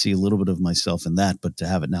 because I see a little bit of myself in that, but to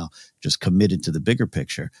have it now just committed to the bigger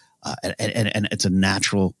picture, and it's a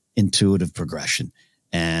natural, intuitive progression.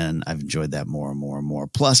 And I've enjoyed that more and more and more.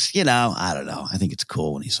 Plus, I don't know. I think it's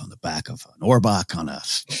cool when he's on the back of an Orbach on a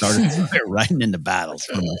starter riding into battles.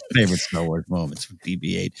 One of my favorite Star Wars moments with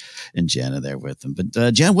BB-8 and Jenna there with him.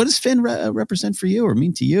 But Jen, what does Finn represent for you or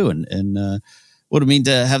mean to you? And what do it mean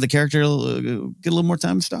to have the character get a little more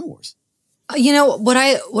time in Star Wars? What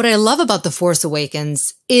I love about The Force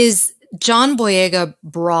Awakens is John Boyega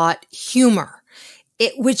brought humor.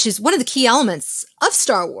 Which is one of the key elements of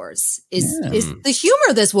Star Wars is the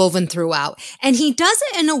humor that's woven throughout. And he does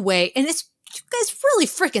it in a way, and it's really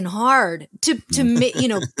freaking hard to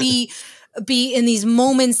be in these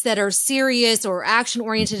moments that are serious or action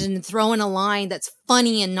oriented and throw in a line that's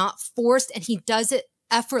funny and not forced. And he does it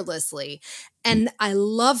effortlessly. And I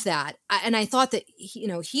love that. And I thought that,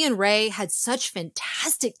 he and Rey had such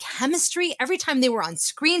fantastic chemistry. Every time they were on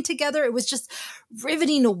screen together, it was just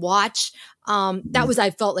riveting to watch. That was,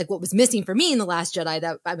 I felt like, what was missing for me in The Last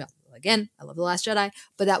Jedi. Again, I love The Last Jedi,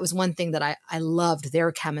 but that was one thing that I loved,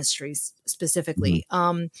 their chemistry specifically.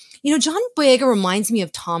 John Boyega reminds me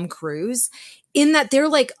of Tom Cruise in that they're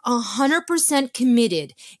like 100%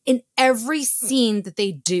 committed in every scene that they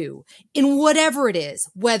do, in whatever it is,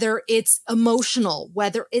 whether it's emotional,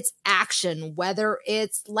 whether it's action, whether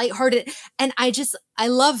it's lighthearted. And I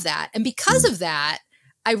love that. And because of that,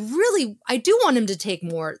 I do want him to take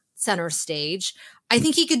more center stage. I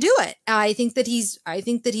think he could do it. I think that he's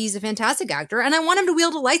a fantastic actor, and I want him to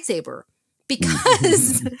wield a lightsaber,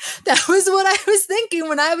 because that was what I was thinking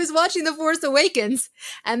when I was watching The Force Awakens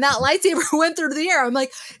and that lightsaber went through the air. I'm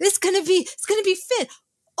like, it's gonna be Finn.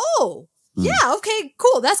 Oh, yeah, okay,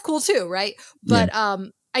 cool. That's cool too, right? But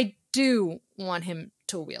I do want him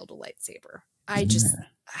to wield a lightsaber.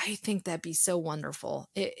 I think that'd be so wonderful,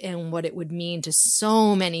 and what it would mean to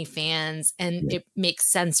so many fans, and it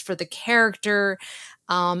makes sense for the character.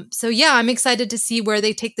 So yeah, I'm excited to see where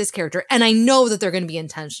they take this character, and I know that they're going to be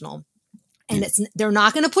intentional, and they're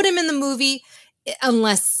not going to put him in the movie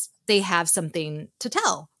unless they have something to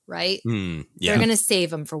tell, right? They're going to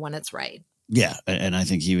save him for when it's right. Yeah, and I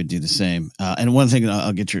think he would do the same. And one thing,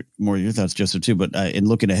 I'll get more of your thoughts, Joseph, too. But in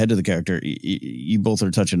looking ahead to the character, you both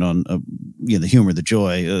are touching on the humor, the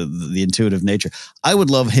joy, the intuitive nature. I would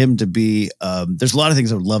love him to be. There's a lot of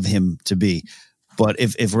things I would love him to be, but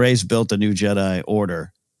if Rey's built a new Jedi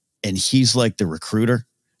Order, and he's like the recruiter,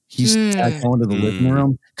 he's going to the living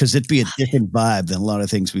room, because it'd be a different vibe than a lot of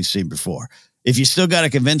things we've seen before. if you still got to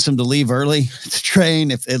convince him to leave early to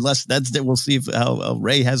train, unless we'll see how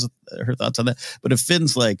Rey has her thoughts on that. But if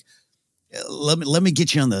Finn's like, let me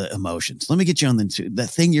get you on the emotions. Let me get you on that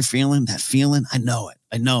thing you're feeling, that feeling. I know it.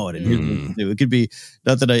 And it could be,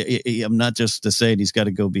 not that I'm not just saying he's got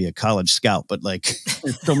to go be a college scout, but like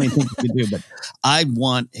there's so many things he can do. But I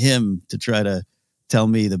want him to try to tell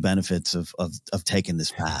me the benefits of taking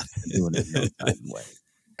this path and doing it in a way.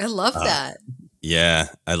 I love that. Yeah,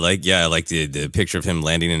 I like the picture of him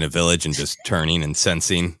landing in a village and just turning and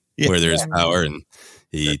sensing where there's power, and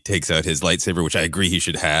he takes out his lightsaber, which I agree he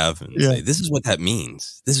should have, and say, "This is what that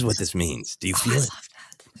means. This is what this means. Do you feel it?" I love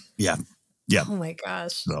that. Yeah. Oh my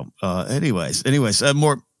gosh. So, anyways,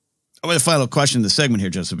 more. The final question in the segment here,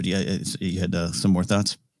 Joseph. But you had some more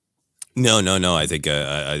thoughts? No. I think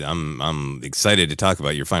I'm excited to talk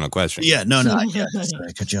about your final question. Yeah, no. Yeah, sorry,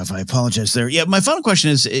 I cut you off. I apologize there. Yeah, my final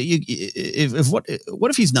question is: what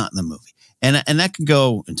if he's not in the movie? And that can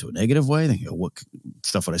go into a negative way. Then what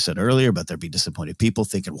I said earlier about there be disappointed people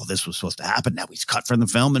thinking, well, this was supposed to happen. Now he's cut from the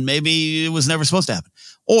film, and maybe it was never supposed to happen.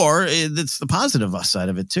 Or it's the positive side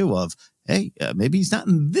of it too. Of hey, maybe he's not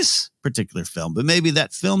in this particular film, but maybe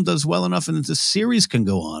that film does well enough and the series can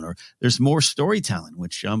go on, or there's more storytelling,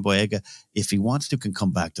 which John Boyega, if he wants to, can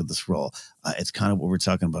come back to this role. It's kind of what we were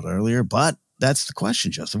talking about earlier, but that's the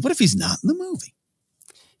question, Joseph. What if he's not in the movie?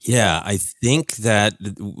 Yeah, I think that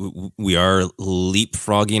we are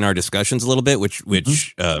leapfrogging our discussions a little bit, which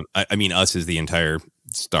I mean, us as the entire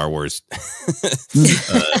Star Wars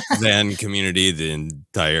fan community, the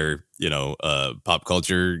entire, pop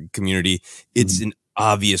culture community. It's an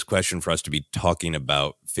obvious question for us to be talking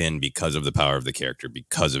about Finn because of the power of the character,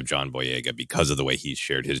 because of John Boyega, because of the way he's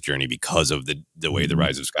shared his journey, because of the way The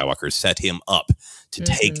Rise of Skywalker set him up to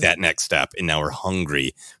take that next step. And now we're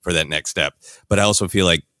hungry for that next step. But I also feel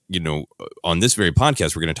like, on this very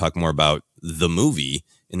podcast, we're going to talk more about the movie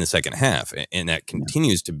in the second half. And that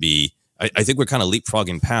continues to be, I think we're kind of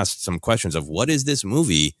leapfrogging past some questions of what is this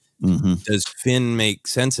movie? Does Finn make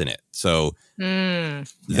sense in it? So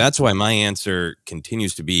that's why my answer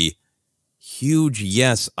continues to be huge.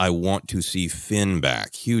 Yes, I want to see Finn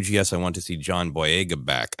back. Huge. Yes, I want to see John Boyega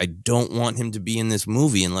back. I don't want him to be in this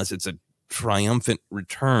movie unless it's a triumphant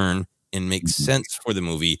return and makes sense for the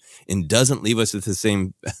movie and doesn't leave us with the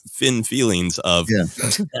same Finn feelings of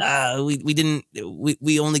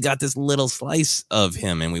we only got this little slice of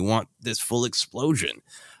him and we want this full explosion.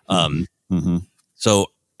 So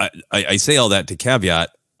I say all that to caveat,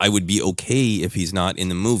 I would be okay if he's not in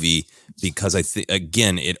the movie, because I think,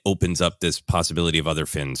 again, it opens up this possibility of other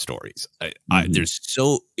Finn stories.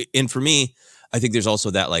 And for me, I think there's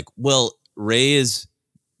also that, like, well, Rey is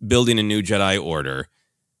building a new Jedi Order.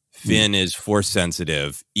 Finn is force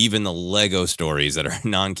sensitive. Even the Lego stories that are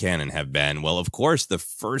non-canon have been. Well, of course, the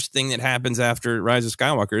first thing that happens after Rise of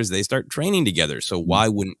Skywalker is they start training together. So why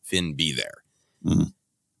wouldn't Finn be there?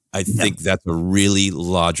 I think that's a really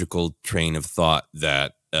logical train of thought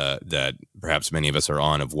that that perhaps many of us are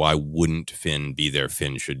on, of why wouldn't Finn be there?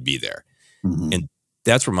 Finn should be there. And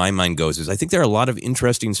that's where my mind goes, is I think there are a lot of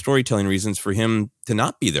interesting storytelling reasons for him to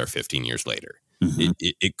not be there 15 years later.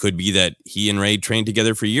 It could be that he and Rey trained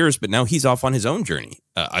together for years, but now he's off on his own journey.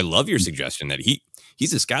 I love your suggestion that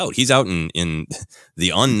he's a scout. He's out in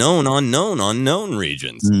the unknown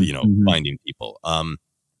regions, finding people.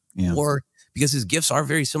 Or because his gifts are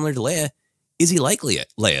very similar to Leia, is he like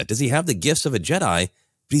Leia? Does he have the gifts of a Jedi,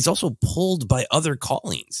 but he's also pulled by other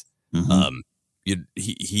callings?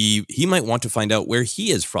 He might want to find out where he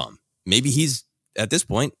is from. Maybe he's, at this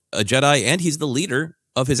point, a Jedi and he's the leader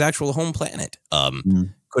of his actual home planet.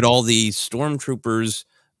 Could all the stormtroopers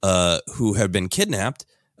who have been kidnapped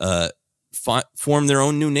form their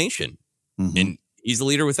own new nation? And he's the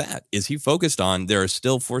leader with that. Is he focused on there are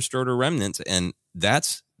still Force Order remnants? And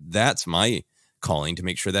that's my calling, to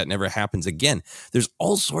make sure that never happens again. There's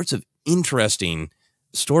all sorts of interesting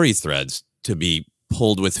story threads to be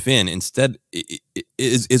pulled with Finn. Instead,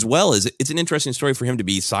 as well as it's an interesting story for him to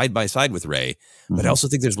be side by side with Rey. But I also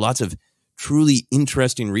think there's lots of truly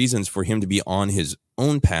interesting reasons for him to be on his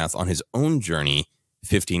own path, on his own journey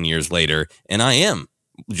 15 years later. And I am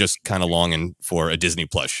just kind of longing for a Disney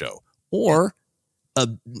Plus show, or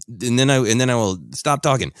and then I will stop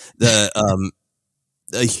talking.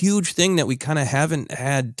 A huge thing that we kind of haven't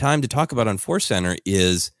had time to talk about on ForceCenter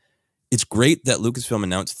is, it's great that Lucasfilm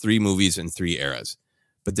announced 3 movies in 3 eras,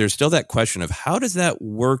 but there's still that question of how does that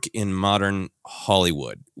work in modern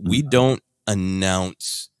Hollywood? We don't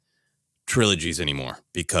announce trilogies anymore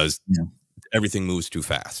because everything moves too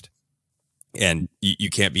fast, and you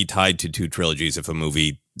can't be tied to 2 trilogies if a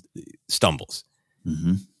movie stumbles.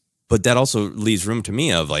 But that also leaves room to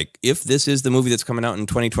me of like, if this is the movie that's coming out in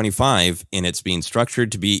 2025 and it's being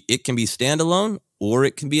structured to be, it can be standalone or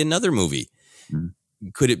it can be another movie.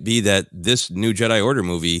 Could it be that this new Jedi Order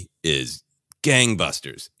movie is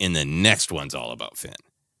gangbusters and the next one's all about Finn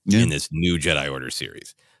in this new Jedi Order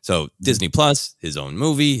series? So Disney Plus, his own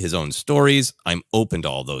movie, his own stories. I'm open to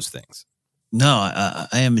all those things. No, I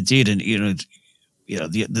am indeed. And,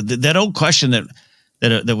 that old question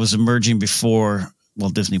that was emerging before, well,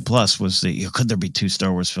 Disney Plus was could there be 2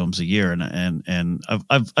 Star Wars films a year? And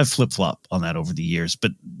I've flip-flopped on that over the years.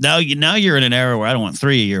 But now you're in an era where I don't want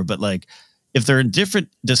 3 a year, but like if they're in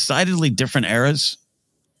decidedly different eras,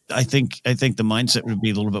 I think the mindset would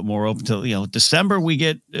be a little bit more open to, December we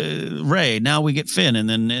get Rey, now we get Finn, and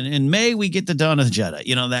then in May we get the Dawn of the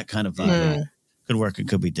Jedi. That kind of vibe could work. It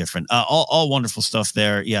could be different. All wonderful stuff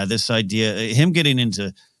there. Yeah, this idea, him getting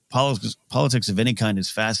into politics of any kind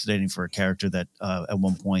is fascinating for a character that at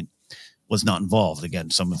one point was not involved. Again,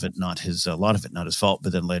 some of it a lot of it not his fault,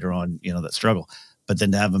 but then later on, that struggle. But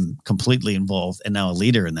then to have him completely involved and now a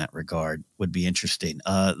leader in that regard would be interesting.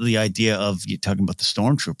 The idea of you talking about the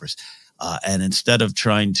stormtroopers, and instead of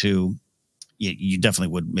trying to, you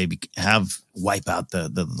definitely would maybe wipe out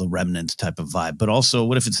the remnants type of vibe. But also,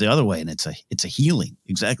 what if it's the other way and it's a healing?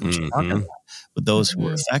 Exactly what you're talking about. With those who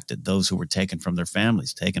were affected, those who were taken from their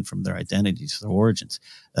families, taken from their identities, their origins,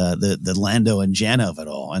 the Lando and Janna of it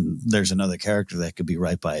all. And there's another character that could be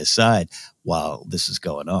right by his side while this is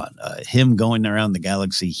going on. Him going around the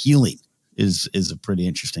galaxy healing is a pretty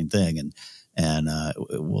interesting thing. And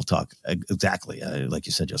we'll talk exactly, like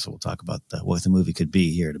you said, Joseph, we'll talk about what the movie could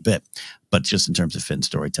be here in a bit. But just in terms of Finn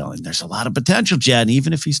storytelling, there's a lot of potential, Jen,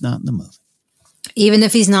 even if he's not in the movie. Even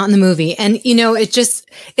if he's not in the movie. And,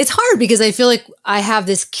 it's hard because I feel like I have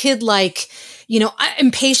this kid-like,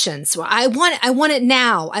 impatience. I want it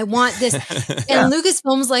now. I want this. And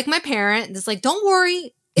Lucasfilm's like my parent. It's like, don't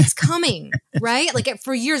worry, it's coming, right? Like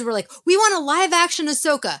for years, we're like, we want a live action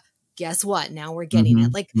Ahsoka. Guess what? Now we're getting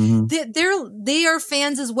it. Like they are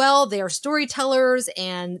fans as well. They are storytellers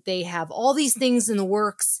and they have all these things in the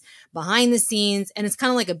works behind the scenes. And it's kind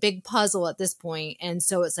of like a big puzzle at this point. And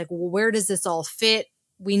so it's like, well, where does this all fit?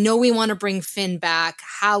 We know we want to bring Finn back.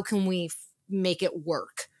 How can we make it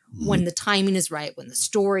work when the timing is right, when the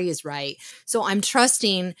story is right? So I'm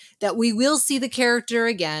trusting that we will see the character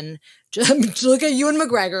again. Just look at Ewan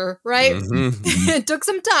McGregor, right? It took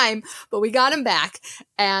some time, but we got him back.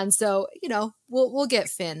 And so, we'll get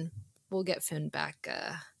Finn. We'll get Finn back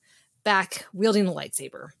wielding a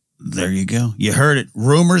lightsaber. There you go. You heard it.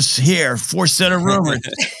 Rumors here. ForceCenter rumors.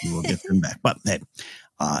 We'll get Finn back. But hey,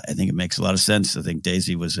 I think it makes a lot of sense. I think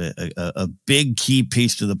Daisy was a big key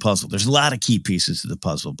piece to the puzzle. There's a lot of key pieces to the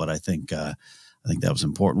puzzle, but I think that was an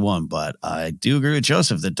important one. But I do agree with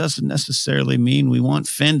Joseph. That doesn't necessarily mean we want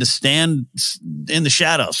Finn to stand in the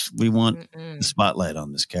shadows. We want the spotlight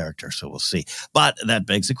on this character. So we'll see. But that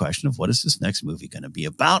begs the question of what is this next movie going to be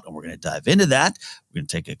about? And we're going to dive into that. We're going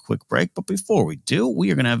to take a quick break. But before we do,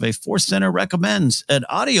 we are going to have a ForceCenter recommends an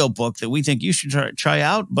audiobook that we think you should try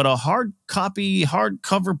out, but a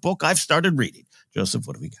hardcover book I've started reading. Joseph,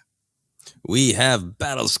 what do we got? We have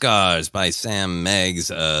Battle Scars by Sam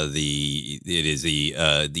Meggs. It is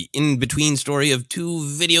the in-between story of 2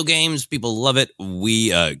 video games. People love it.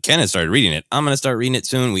 Ken has started reading it. I'm going to start reading it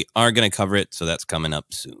soon. We are going to cover it, so that's coming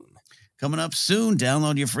up soon. Coming up soon.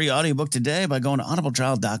 Download your free audiobook today by going to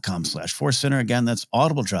audibletrial.com/ForceCenter. Again, that's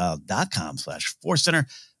audibletrial.com/ForceCenter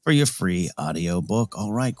for your free audiobook.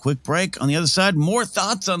 All right, quick break. On the other side, more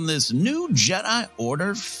thoughts on this new Jedi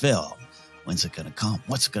Order film. When's it going to come?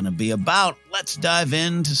 What's it going to be about? Let's dive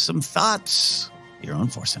into some thoughts here on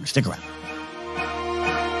ForceCenter. Stick around.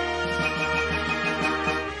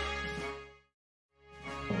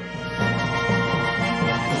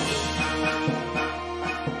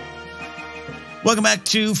 Welcome back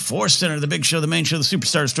to ForceCenter, the big show, the main show, the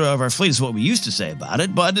superstar story of our fleet is what we used to say about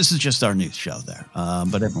it, but this is just our news show there.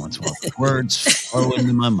 But every once in a while, words flow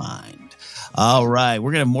into my mind. All right,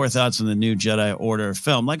 we're going to have more thoughts on the new Jedi Order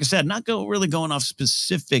film. Like I said, not really going off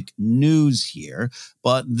specific news here,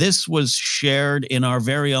 but this was shared in our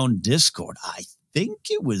very own Discord. I think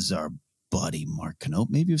it was our buddy Mark Knope.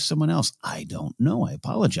 Maybe it was someone else. I don't know. I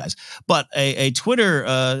apologize. But a Twitter,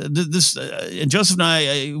 and Joseph and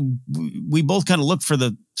I, we both kind of looked for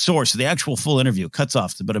the source. The actual full interview cuts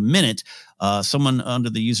off to about a minute. Someone under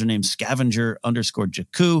the username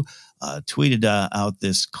scavenger_Jakku tweeted out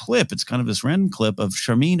this clip. It's kind of this random clip of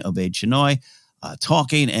Sharmeen Obaid Chinoy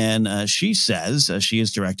talking, and she says she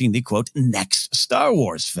is directing the, quote, next Star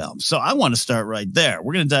Wars film. So I want to start right there.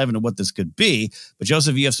 We're going to dive into what this could be. But,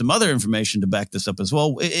 Joseph, you have some other information to back this up as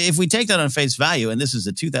well. If we take that on face value, and this is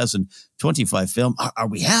a 2025 film, are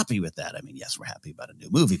we happy with that? I mean, yes, we're happy about a new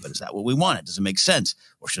movie, but is that what we wanted? Does it make sense?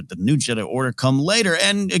 Or should the new Jedi Order come later?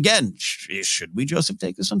 And again, should we, Joseph,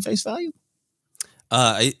 take this on face value?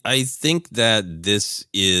 I think that this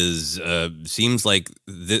is seems like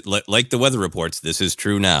the weather reports. This is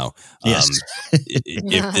true now. Yes.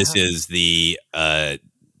 If this is the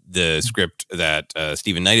script that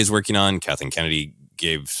Stephen Knight is working on, Kathleen Kennedy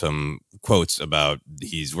gave some quotes about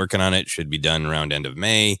he's working on it. Should be done around end of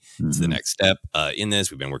May. It's the next step in this.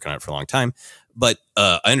 We've been working on it for a long time. But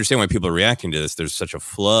I understand why people are reacting to this. There's such a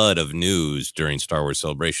flood of news during Star Wars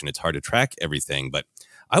Celebration. It's hard to track everything, but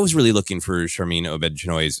I was really looking for Sharmeen Obaid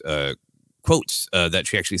Chinoy's quotes that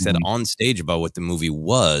she actually said on stage about what the movie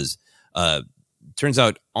was. Turns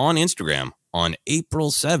out on Instagram on April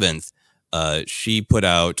 7th, she put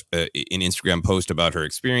out an Instagram post about her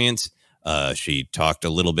experience. She talked a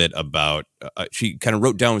little bit about, she kind of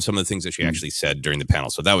wrote down some of the things that she actually said during the panel.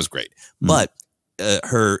 So that was great. But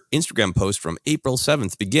her Instagram post from April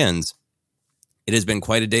 7th begins, "It has been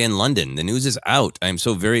quite a day in London. The news is out. I am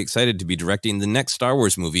so very excited to be directing the next Star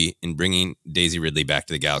Wars movie and bringing Daisy Ridley back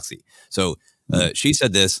to the galaxy." So she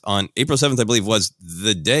said this on April 7th, I believe, was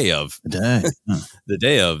the day of the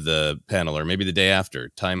day of the panel, or maybe the day after.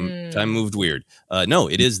 Time moved weird. No,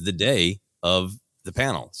 it is the day of the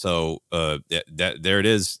panel. So there it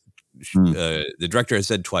is. The director has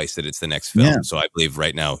said twice that it's the next film. Yeah. So I believe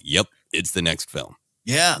right now, yep, it's the next film.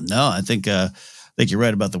 Yeah, no, I think you're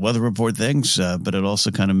right about the weather report things, but it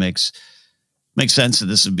also kind of makes sense that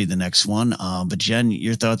this would be the next one. But Jen,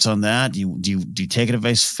 your thoughts on that? Do you take it at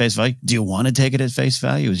face value? Do you want to take it at face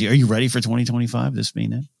value? Are you ready for 2025? This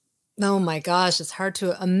being it? Oh my gosh, it's hard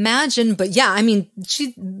to imagine, but yeah, I mean,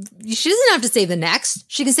 she doesn't have to say the next.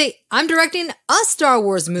 She can say, "I'm directing a Star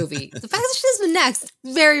Wars movie." The fact that she says the next,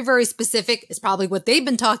 very, very specific. Is probably what they've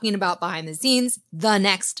been talking about behind the scenes. The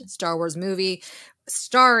next Star Wars movie,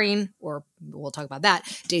 starring, or we'll talk about that,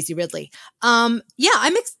 Daisy Ridley. Yeah,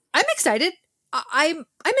 I'm excited. I'm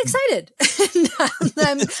excited.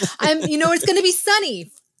 I'm it's going to be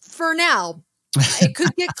sunny for now. It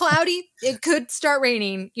could get cloudy. It could start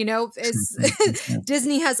raining.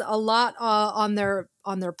 Disney has a lot on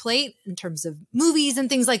their plate in terms of movies and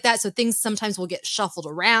things like that. So things sometimes will get shuffled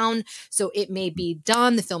around. So it may be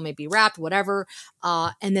done. The film may be wrapped, whatever.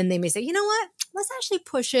 And then they may say, you know what? Let's actually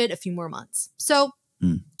push it a few more months. So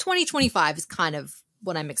 2025 is kind of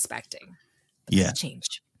what I'm expecting. But that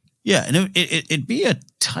changed. Yeah, and it'd be a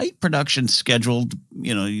tight production schedule.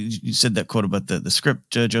 You said that quote about the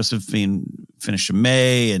script, Joseph, being finished in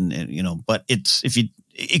May, and but it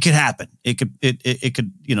could happen. It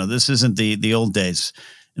could. This isn't the old days.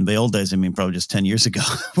 In the old days, I mean, probably just 10 years ago,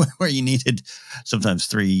 where you needed sometimes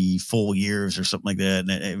 3 full years or something like that.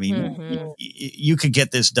 And I mean, you could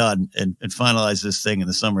get this done and finalize this thing in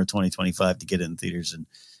the summer of 2025 to get it in theaters in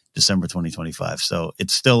December 2025. So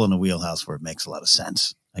it's still in a wheelhouse where it makes a lot of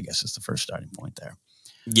sense. I guess it's the first starting point there.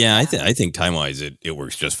 Yeah, I think time-wise, it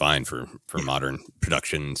works just fine for modern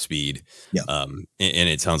production speed. Yeah. And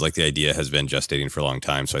it sounds like the idea has been gestating for a long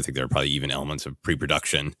time. So I think there are probably even elements of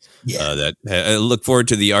pre-production that I look forward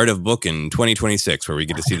to the Art of Book in 2026, where we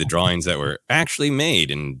get to see the drawings that were actually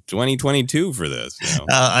made in 2022 for this.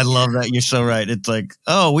 I love that. You're so right. It's like,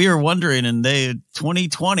 we were wondering, and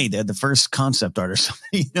 2020, they had the first concept art or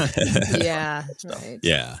something. Yeah. Right.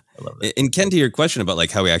 Yeah. And Ken, to your question about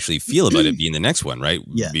like how we actually feel about it being the next one, right?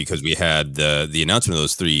 Yeah. Because we had the announcement of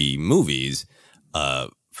those 3 movies.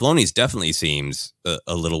 Filoni's definitely seems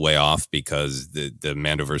a little way off because the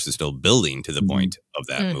Mandoverse is still building to the point of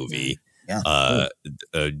that movie. Yeah.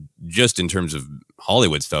 Just in terms of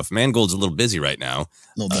Hollywood stuff, Mangold's a little busy right now,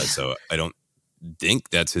 so I don't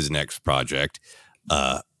think that's his next project.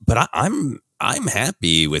 But I'm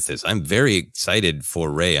happy with this. I'm very excited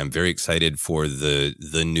for Rey. I'm very excited for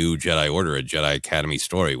the new Jedi Order, a Jedi Academy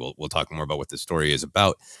story. We'll talk more about what the story is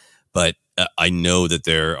about. But I know that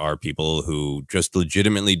there are people who just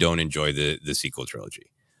legitimately don't enjoy the sequel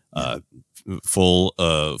trilogy. Full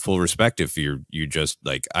respect if you just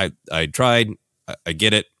like, I tried, I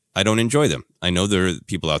get it. I don't enjoy them. I know there are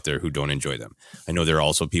people out there who don't enjoy them. I know there are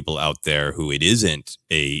also people out there who it isn't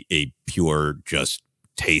a pure just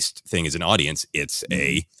taste thing as an audience. It's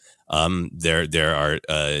there are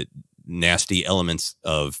nasty elements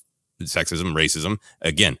of sexism, racism.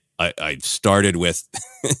 Again, I started with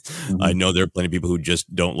I know there are plenty of people who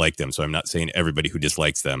just don't like them, so I'm not saying everybody who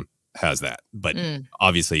dislikes them has that, but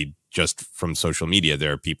obviously just from social media,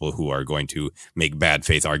 there are people who are going to make bad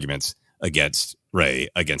faith arguments against Rey,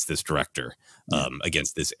 against this director,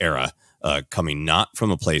 against this era, coming not from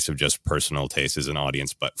a place of just personal taste as an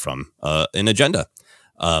audience, but from an agenda.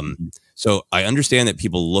 So I understand that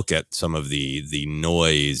people look at some of the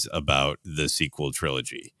noise about the sequel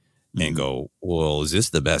trilogy and go, well, is this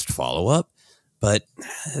the best follow-up? But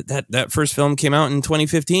that first film came out in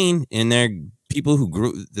 2015, and they're people who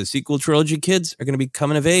grew the sequel trilogy kids are going to be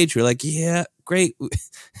coming of age. We're like, yeah, great.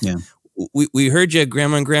 Yeah. We heard you,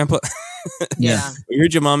 Grandma and Grandpa. Yeah. We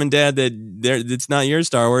heard your mom and dad that it's not your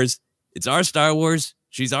Star Wars. It's our Star Wars.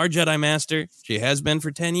 She's our Jedi Master. She has been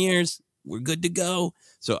for 10 years. We're good to go.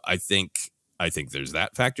 So I think there's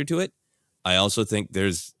that factor to it. I also think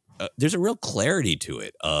there's a real clarity to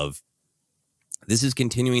it of this is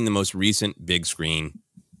continuing the most recent big screen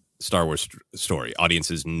Star Wars story.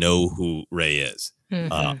 Audiences know who Rey is.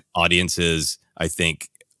 Audiences, I think,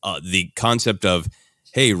 the concept of,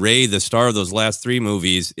 hey, Rey, the star of those last 3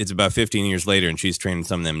 movies, it's about 15 years later, and she's training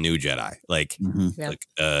some of them new Jedi. Like,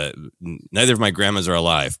 neither of my grandmas are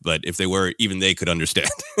alive, but if they were, even they could understand.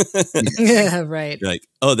 Yeah, right. Like,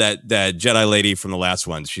 oh, that Jedi lady from the last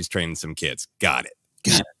one, she's training some kids. Got it.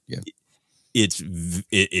 Yeah. It's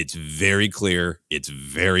very clear. It's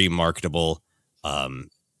very marketable.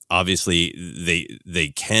 Obviously, they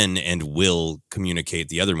can and will communicate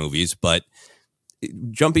the other movies, but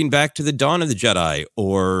jumping back to the Dawn of the Jedi,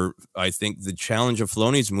 or I think the challenge of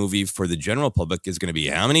Filoni's movie for the general public is going to be,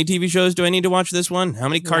 how many TV shows do I need to watch this one? How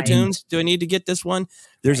many cartoons do I need to get this one?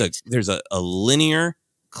 There's a linear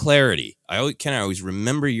clarity. I always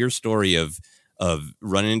remember your story of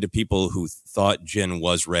running into people who thought Jyn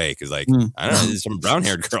was Rey, because I don't know, there's some brown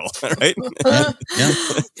haired girl, right?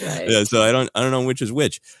 Yeah. So I don't know which is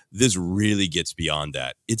which. This really gets beyond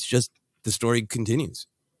that. It's just the story continues.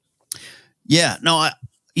 Yeah, no,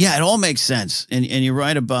 it all makes sense, and you're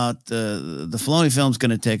right about the Filoni film's going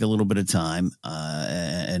to take a little bit of time,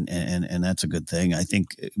 and that's a good thing. I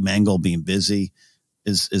think Mangold being busy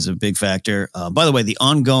is a big factor. By the way, the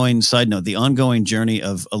ongoing journey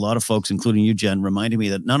of a lot of folks, including you, Jen, reminded me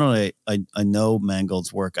that not only I know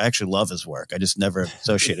Mangold's work, I actually love his work. I just never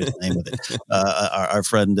associated his name with it. Our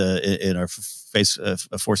friend in our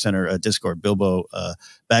ForceCenter Discord, Bilbo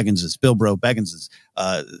Baggins,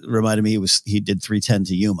 reminded me he did 310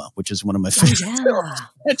 to Yuma, which is one of my favorite.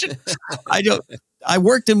 I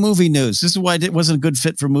worked in movie news. This is why it wasn't a good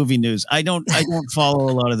fit for movie news. I don't follow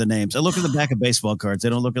a lot of the names. I look at the back of baseball cards. I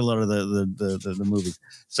don't look at a lot of the movies.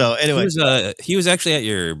 So anyway, he was actually at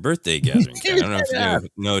your birthday gathering. I don't know if you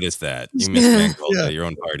noticed that. You missed Mangold at your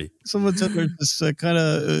own party. Someone said there's this kind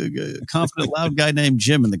of confident, loud guy named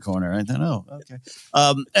Jim in the corner. I thought, oh, okay.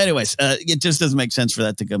 Anyways, it just doesn't make sense for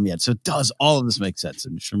that to come yet. So does all of this make sense?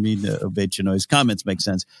 And Sharmeen Obaid Chinoy's comments make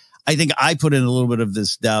sense. I think I put in a little bit of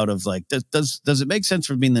this doubt of like, does it make sense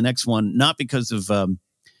for being the next one? Not because of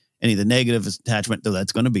any of the negative attachment, though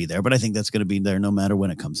that's going to be there, but I think that's going to be there no matter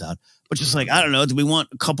when it comes out. But just like, I don't know, do we want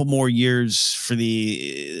a couple more years for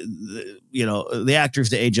the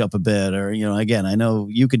actors to age up a bit? Or, again, I know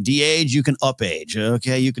you can de-age, you can up-age.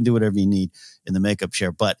 Okay, you can do whatever you need in the makeup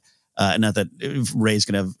chair, but not that Rey's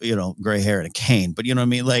going to have, gray hair and a cane, but you know what I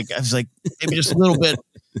mean? Like, I was like, maybe just a little bit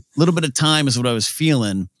of time is what I was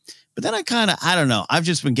feeling. But then I don't know. I've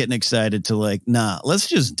just been getting excited to like, let's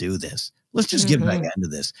just do this. Let's just get back into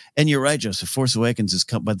this. And you're right, Joseph. Force Awakens is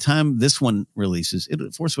by the time this one releases,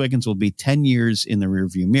 Force Awakens will be 10 years in the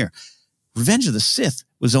rearview mirror. Revenge of the Sith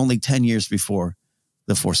was only 10 years before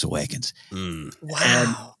The Force Awakens.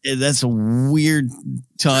 Wow. And that's a weird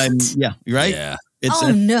time. Yeah, right? Yeah.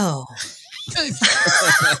 No.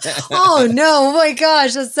 Oh no! Oh my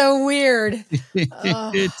gosh, that's so weird.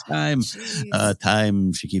 Time.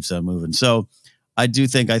 She keeps on moving. So I do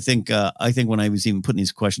think. I think when I was even putting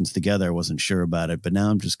these questions together, I wasn't sure about it, but now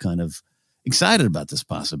I'm just kind of excited about this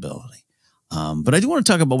possibility. But I do want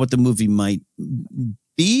to talk about what the movie might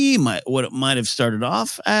be, what it might have started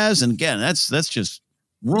off as, and again, that's just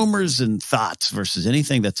rumors and thoughts versus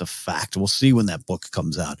anything that's a fact. We'll see when that book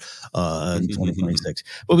comes out in 2026.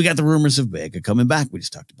 But we got the rumors of Boyega coming back. We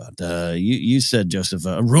just talked about. You said, Joseph,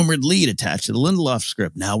 a rumored lead attached to the Lindelof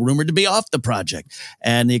script, now rumored to be off the project.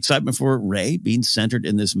 And the excitement for Rey being centered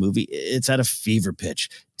in this movie, it's at a fever pitch.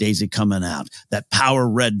 Daisy coming out, that power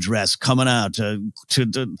red dress coming out to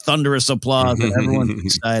thunderous applause, and everyone's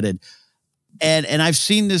excited. And I've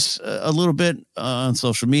seen this a little bit on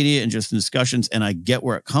social media and just in discussions, and I get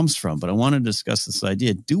where it comes from. But I want to discuss this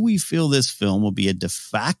idea. Do we feel this film will be a de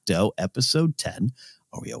facto episode 10?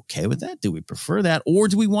 Are we okay with that? Do we prefer that? Or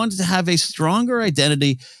do we want it to have a stronger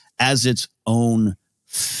identity as its own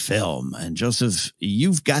film. And Joseph,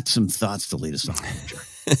 you've got some thoughts to lead us on.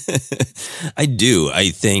 I do. I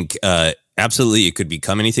think absolutely it could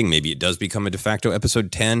become anything. Maybe it does become a de facto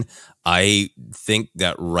episode 10. I think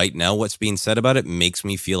that right now what's being said about it makes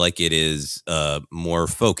me feel like it is more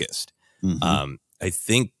focused. Mm-hmm. I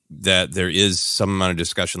think that there is some amount of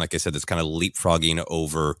discussion, like I said, that's kind of leapfrogging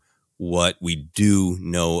over what we do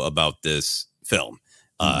know about this film.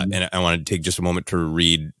 And I want to take just a moment to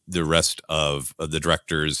read the rest of the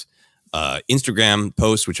director's Instagram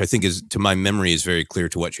post, which I think is, to my memory, is very clear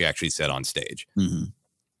to what she actually said on stage. Mm-hmm.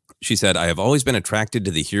 She said, "I have always been attracted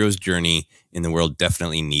to the hero's journey, and the world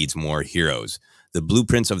definitely needs more heroes. The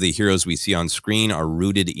blueprints of the heroes we see on screen are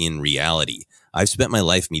rooted in reality. I've spent my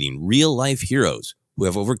life meeting real-life heroes who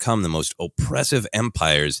have overcome the most oppressive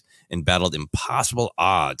empires and battled impossible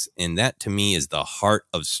odds, and that, to me, is the heart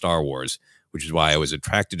of Star Wars, which is why I was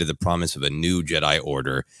attracted to the promise of a new Jedi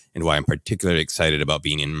Order and why I'm particularly excited about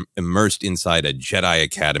being immersed inside a Jedi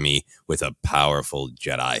Academy with a powerful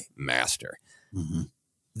Jedi Master." Mm-hmm.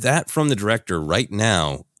 That from the director right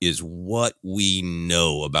now is what we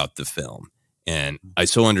know about the film. And I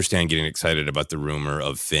so understand getting excited about the rumor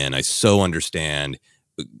of Finn. I so understand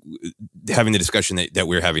having the discussion that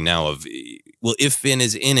we're having now of, well, if Finn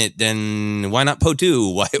is in it, then why not Poe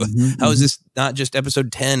 2? How is this not just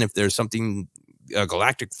episode 10 if there's something, a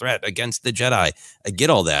galactic threat against the Jedi? I get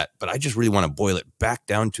all that, but I just really want to boil it back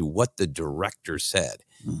down to what the director said.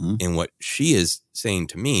 Mm-hmm. And what she is saying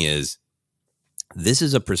to me is, this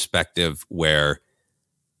is a perspective where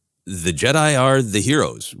the Jedi are the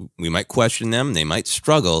heroes. We might question them. They might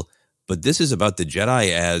struggle, but this is about the Jedi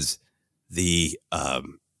as the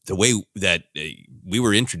way that we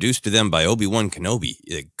were introduced to them by Obi-Wan Kenobi,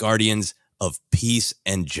 the guardians of peace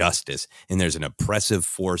and justice. And there's an oppressive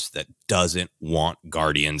force that doesn't want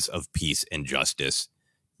guardians of peace and justice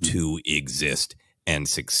to exist and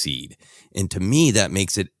succeed. And to me, that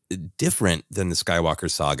makes it different than the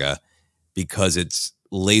Skywalker saga, because it's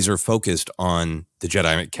laser focused on the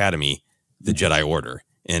Jedi Academy, the Jedi Order.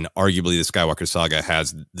 And arguably the Skywalker saga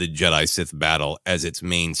has the Jedi-Sith battle as its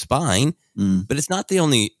main spine, but it's not the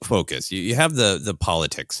only focus. You have the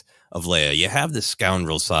politics of Leia. You have the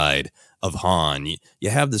scoundrel side of Han. You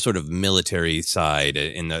have the sort of military side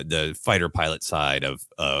and the fighter pilot side of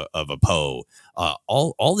a Poe.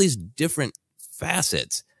 All these different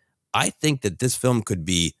facets. I think that this film could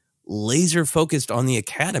be laser focused on the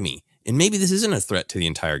Academy. And maybe this isn't a threat to the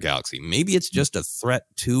entire galaxy. Maybe it's just a threat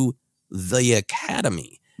to the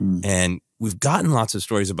Academy. And we've gotten lots of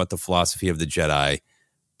stories about the philosophy of the Jedi,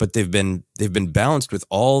 but they've been balanced with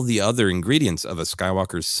all the other ingredients of a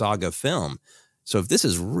Skywalker saga film. So if this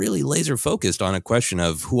is really laser focused on a question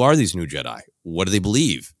of who are these new Jedi? What do they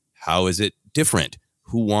believe? How is it different?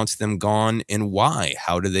 Who wants them gone and why?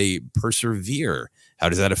 How do they persevere? How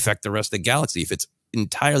does that affect the rest of the galaxy? If it's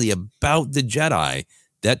entirely about the Jedi,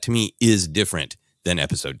 that to me is different than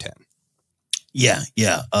episode 10. Yeah.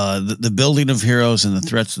 The building of heroes and the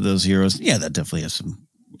threats of those heroes. Yeah, that definitely has some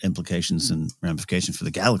implications and ramifications for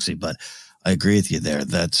the galaxy. But I agree with you there.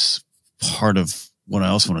 That's part of what I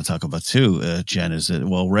also want to talk about too, Jen, is that,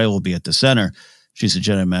 well, Rey will be at the center. She's a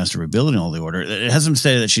Jedi Master rebuilding all the Order. It hasn't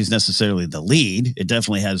stated that she's necessarily the lead. It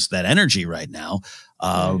definitely has that energy right now.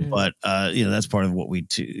 But that's part of what we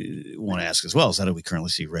want to ask as well, is how do we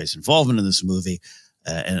currently see Rey's involvement in this movie?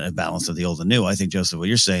 And a balance of the old and new. I think, Joseph, what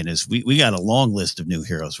you're saying is we got a long list of new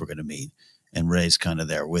heroes we're going to meet, and Rey's kind of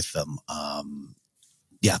there with them. And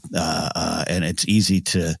it's easy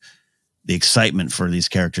to the excitement for these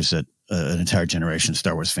characters that an entire generation of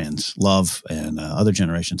Star Wars fans love, and other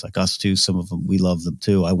generations like us too. Some of them, we love them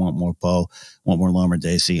too. I want more Poe, I want more Lama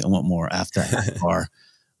Dacey, I want more After Akbar.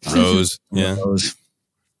 Rose, yeah.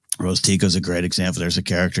 Rose Tico's a great example. There's a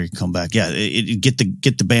character who can come back. Yeah, get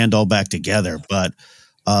the band all back together. But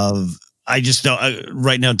I just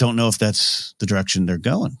right now don't know if that's the direction they're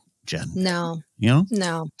going, Jen. No. You know?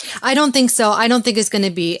 No, I don't think so. I don't think it's going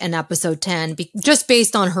to be an episode 10, just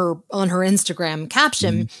based on her Instagram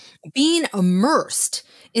caption, being immersed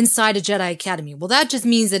inside a Jedi Academy. Well, that just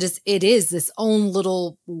means that it is this own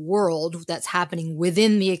little world that's happening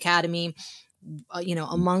within the Academy,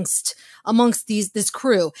 amongst this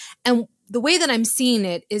crew. And the way that I'm seeing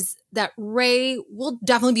it is that Rey will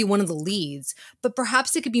definitely be one of the leads, but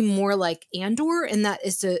perhaps it could be more like Andor in that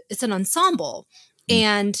it's an ensemble.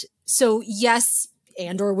 And so, yes,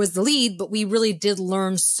 Andor was the lead, but we really did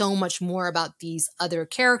learn so much more about these other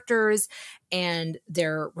characters and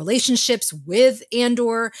their relationships with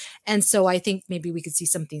Andor. And so I think maybe we could see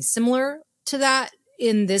something similar to that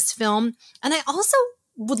in this film. And I also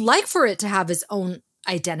would like for it to have its own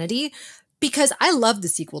identity, because I love the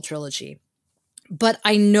sequel trilogy. but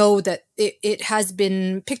I know that it has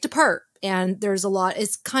been picked apart, and there's a lot.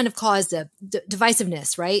 It's kind of caused a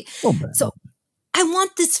divisiveness, right? So I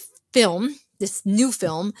want this film, this new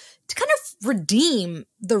film, to kind of redeem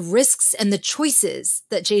the risks and the choices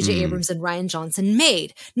that J.J. Abrams and Rian Johnson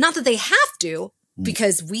made. Not that they have to,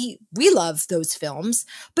 because we love those films,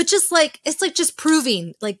 but just like, it's like just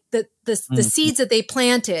proving like the seeds that they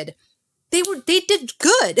planted, they did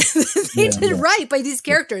good. They did right by these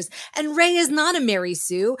characters. And Rey is not a Mary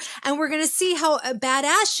Sue, and we're going to see how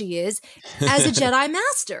badass she is as a Jedi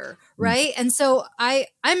Master, right? And so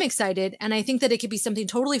I'm excited, and I think that it could be something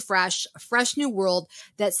totally fresh, a fresh new world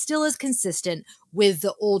that still is consistent with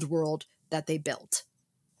the old world that they built.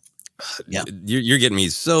 Yeah, you're getting me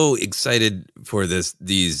so excited for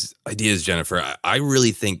these ideas, Jennifer. I really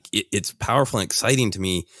think it's powerful and exciting to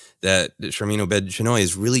me that Sharmeen Obaid Chinoy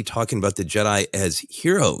is really talking about the Jedi as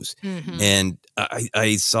heroes. And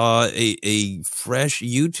I saw a fresh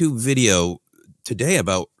YouTube video today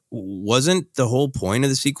about, wasn't the whole point of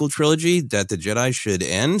the sequel trilogy that the Jedi should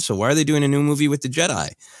end? So why are they doing a new movie with the Jedi?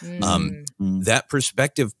 That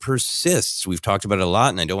perspective persists. We've talked about it a lot,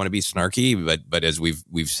 and I don't want to be snarky, but as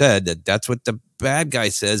we've said, that's what the bad guy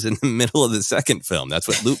says in the middle of the second film. That's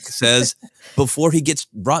what Luke says before he gets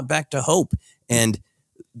brought back to Hope. And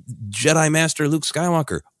Jedi Master Luke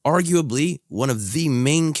Skywalker, arguably one of the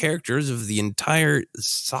main characters of the entire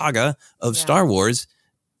saga of Star Wars,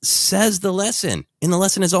 says the lesson. And the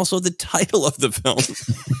lesson is also the title of the film.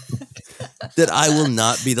 That I will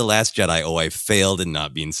not be the last Jedi. Oh, I failed in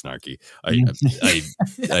not being snarky.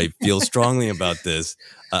 I feel strongly about this.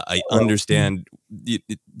 I understand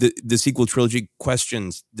the sequel trilogy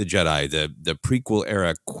questions the Jedi. The prequel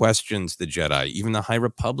era questions the Jedi. Even the High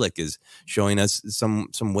Republic is showing us some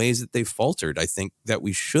ways that they faltered. I think that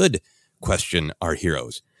we should question our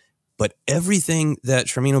heroes. But everything that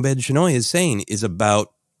Sharmeen Obaid Chinoy is saying is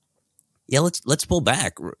about, let's pull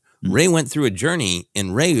back. Rey went through a journey,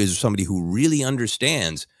 and Rey is somebody who really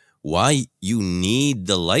understands why you need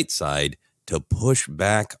the light side to push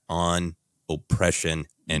back on oppression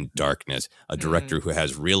and darkness. A director who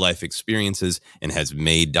has real life experiences and has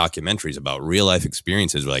made documentaries about real life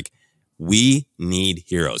experiences. Like, we need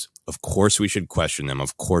heroes. Of course we should question them.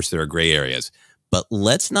 Of course there are gray areas. But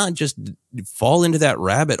let's not just fall into that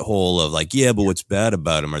rabbit hole of like, yeah, but what's bad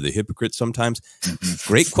about them? Are they hypocrites sometimes?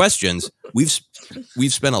 Great questions. We've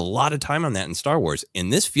spent a lot of time on that in Star Wars.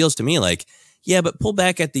 And this feels to me like, yeah, but pull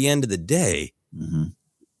back at the end of the day.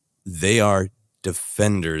 They are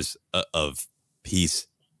defenders of peace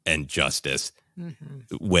and justice.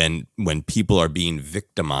 When people are being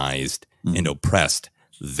victimized and oppressed,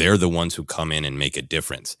 they're the ones who come in and make a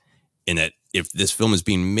difference. In that, if this film is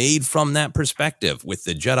being made from that perspective, with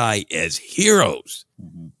the Jedi as heroes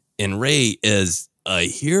and Rey as a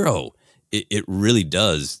hero, it really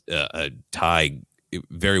does tie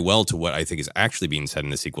very well to what I think is actually being said in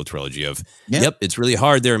the sequel trilogy of, yep, it's really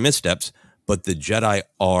hard, there are missteps, but the Jedi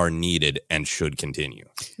are needed and should continue.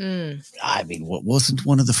 I mean, what wasn't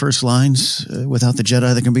one of the first lines, without the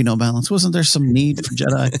Jedi, there can be no balance? Wasn't there some need for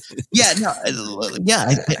Jedi?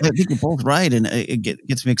 I think you're both right. And it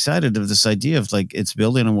gets me excited of this idea of like, it's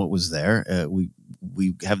building on what was there. We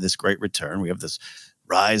have this great return. We have this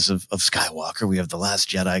rise of Skywalker. We have The Last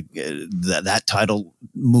Jedi. That title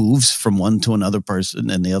moves from one to another person,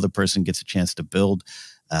 and the other person gets a chance to build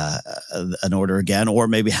an order again, or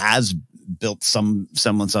maybe has built some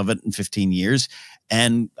semblance of it in 15 years.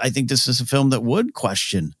 And I think this is a film that would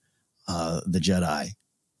question the Jedi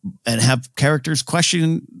and have characters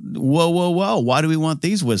question, whoa, why do we want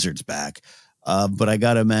these wizards back? But I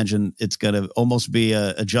got to imagine it's going to almost be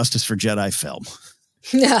a Justice for Jedi film.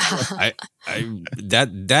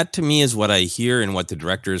 That to me is what I hear and what the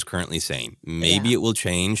director is currently saying. Maybe it will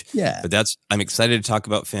change. But I'm excited to talk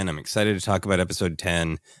about Finn. I'm excited to talk about episode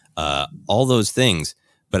 10, all those things.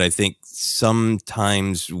 But I think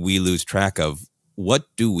sometimes we lose track of, what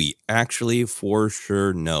do we actually for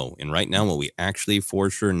sure know? And right now, what we actually for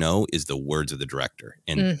sure know is the words of the director.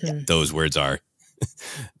 And those words are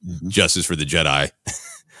justice for the Jedi.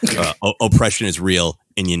 Oppression is real,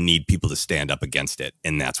 and you need people to stand up against it.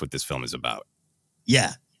 And that's what this film is about.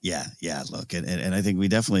 Yeah. Look, and I think we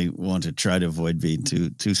definitely want to try to avoid being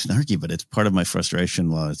too snarky, but it's part of my frustration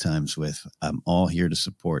a lot of times with, I'm all here to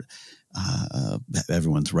support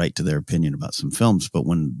everyone's right to their opinion about some films, but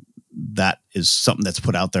when that is something that's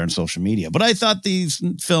put out there on social media, but I thought these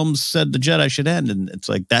films said the Jedi should end, and it's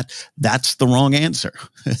like that's the wrong answer.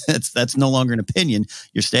 That's no longer an opinion.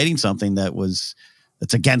 You're stating something that's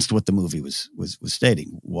against what the movie was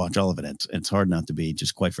stating. Watch all of it. It's hard not to be,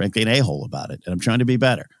 just quite frankly, an a-hole about it. And I'm trying to be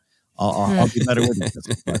better. I'll be better with it.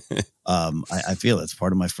 But, I feel it's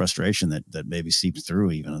part of my frustration that maybe seeps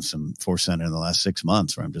through even on some ForceCenter in the last 6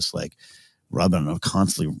 months, where I'm just like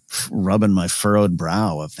constantly rubbing my furrowed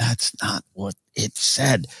brow of that's not what it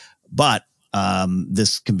said. But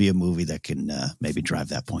this can be a movie that can maybe drive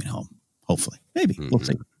that point home. Hopefully, maybe we'll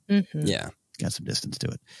see. Yeah. Got some distance to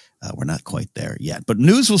it. We're not quite there yet, but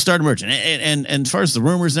news will start emerging. And as far as the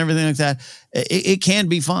rumors and everything like that, it can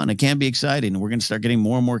be fun. It can be exciting. We're going to start getting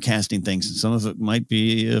more and more casting things, and some of it might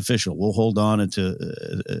be official. We'll hold on to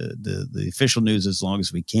the official news as long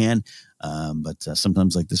as we can. But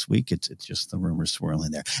sometimes, like this week, it's just the rumors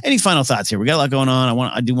swirling there. Any final thoughts here? We got a lot going on.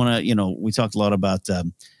 I do want to, we talked a lot about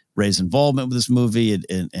Rey's involvement with this movie and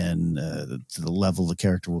to the level the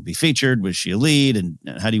character will be featured. Was she a lead? And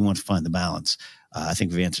how do you want to find the balance? I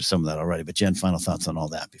think we've answered some of that already. But Jen, final thoughts on all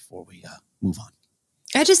that before we move on.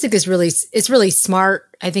 I just think it's really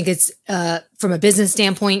smart. I think it's from a business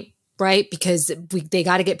standpoint, right? Because they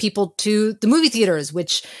got to get people to the movie theaters,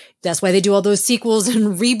 which that's why they do all those sequels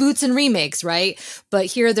and reboots and remakes, right? But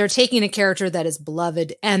here they're taking a character that is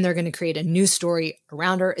beloved and they're going to create a new story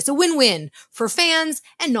around her. It's a win-win for fans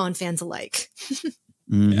and non-fans alike.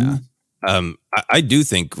 Yeah. I do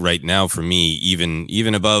think right now for me,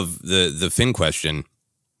 even above the Finn question,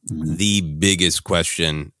 the biggest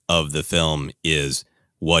question of the film is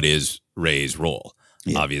what is Rey's role?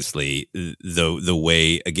 Yeah. Obviously, the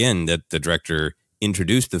way, again, that the director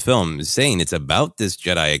introduced the film is saying it's about this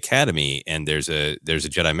Jedi Academy and there's a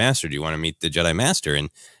Jedi Master. Do you want to meet the Jedi Master?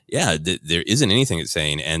 And yeah, there isn't anything it's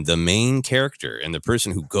saying. And the main character and the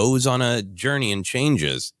person who goes on a journey and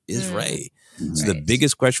changes is Rey. So the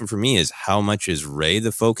biggest question for me is how much is Rey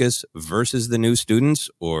the focus versus the new students?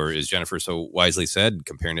 Or as Jennifer so wisely said,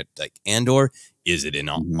 comparing it to like Andor, is it an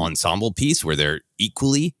ensemble piece where they're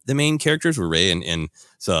equally the main characters, where Rey and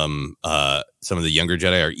some of the younger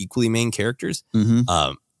Jedi are equally main characters?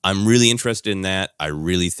 I'm really interested in that. I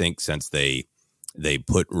really think since they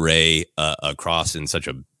put Rey across in such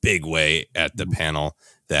a big way at the panel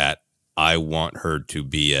that I want her to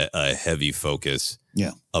be a heavy focus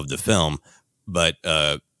of the film. But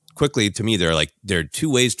quickly, to me, there are two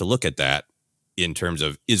ways to look at that in terms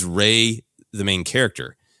of, is Rey the main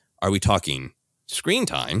character? Are we talking screen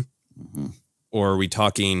time, or are we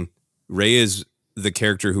talking Rey is the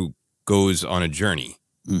character who goes on a journey,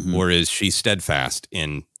 or is she steadfast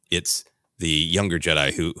in it's the younger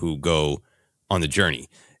Jedi who go on the journey?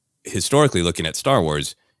 Historically, looking at Star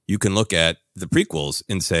Wars, you can look at the prequels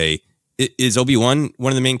and say, is Obi-Wan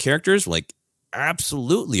one of the main characters? Like,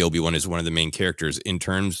 absolutely, Obi-Wan is one of the main characters in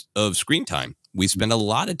terms of screen time. We spend a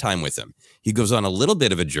lot of time with him. He goes on a little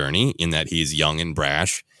bit of a journey in that he's young and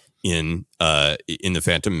brash in the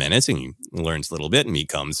Phantom Menace, and he learns a little bit and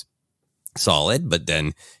becomes solid, but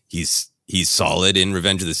then he's solid in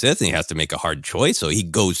Revenge of the Sith and he has to make a hard choice. So he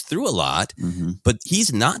goes through a lot, but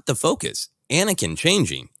he's not the focus. Anakin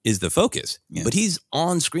changing is the focus, but he's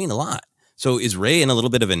on screen a lot. So is Rey in a little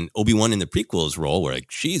bit of an Obi-Wan in the prequels role where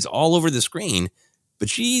like she's all over the screen, but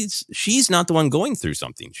she's not the one going through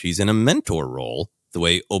something. She's in a mentor role the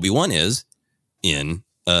way Obi-Wan is in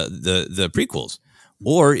the prequels.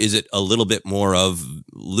 Or is it a little bit more of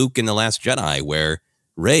Luke in The Last Jedi where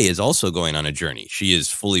Rey is also going on a journey? She is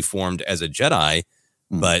fully formed as a Jedi,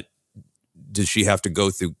 but does she have to go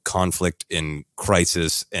through conflict and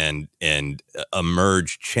crisis and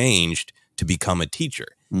emerge changed to become a teacher?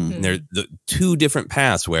 And they're the two different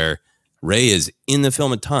paths where Rey is in the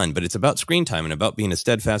film a ton, but it's about screen time and about being a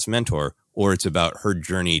steadfast mentor, or it's about her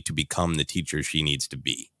journey to become the teacher she needs to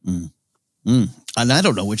be. And I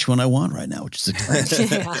don't know which one I want right now, which is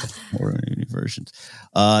exciting. Or any versions.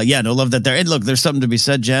 No, love that there. And look, there's something to be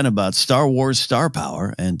said, Jen, about Star Wars star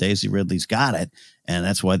power, and Daisy Ridley's got it. And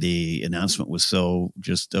that's why the announcement was so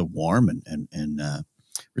just warm and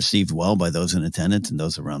received well by those in attendance and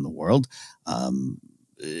those around the world.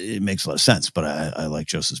 It makes a lot of sense, but I like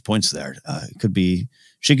Joseph's points there.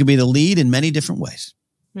 She could be the lead in many different ways.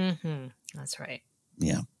 That's right.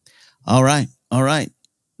 Yeah. All right.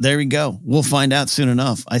 There we go. We'll find out soon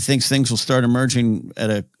enough. I think things will start emerging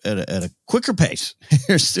at a quicker pace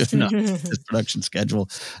here soon enough. This production schedule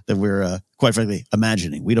that we're quite frankly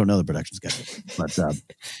imagining. We don't know the production schedule, but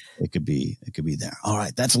it could be there. All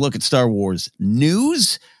right, that's a look at Star Wars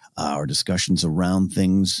news. Our discussions around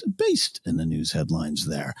things based in the news headlines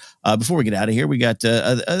there. Before we get out of here, we got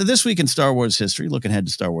This Week in Star Wars History, looking ahead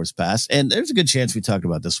to Star Wars Past. And there's a good chance we talked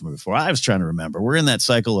about this one before. I was trying to remember. We're in that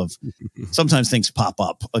cycle of sometimes things pop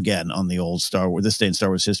up again on the old Star Wars, This Day in Star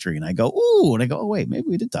Wars History. And I go, ooh, and I go, oh, wait, maybe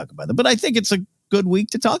we did talk about that. But I think it's a good week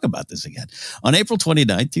to talk about this again. On April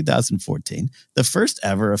 29, 2014, the first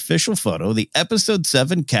ever official photo, the Episode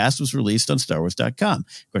 7 cast was released on StarWars.com.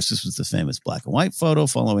 Of course, this was the famous black and white photo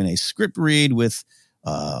following a script read with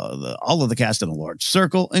all of the cast in a large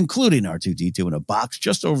circle, including R2-D2 in a box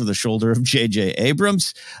just over the shoulder of J.J.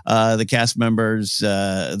 Abrams. The cast members,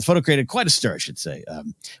 the photo created quite a stir, I should say,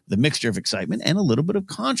 the mixture of excitement and a little bit of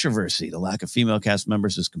controversy. The lack of female cast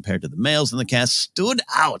members as compared to the males in the cast stood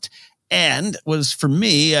out and was, for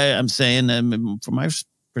me, I'm saying, from my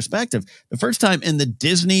perspective, the first time in the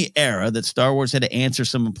Disney era that Star Wars had to answer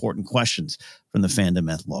some important questions from the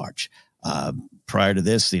fandom at large. Prior to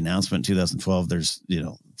this, the announcement in 2012,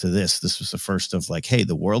 this was the first of like, hey,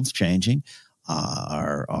 the world's changing.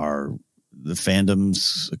 The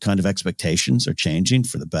fandom's kind of expectations are changing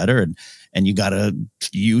for the better. And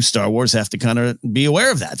you Star Wars have to kind of be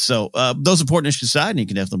aware of that. So those important issues aside, and you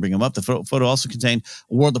can definitely bring them up. The photo also contained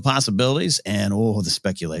a world of possibilities, and the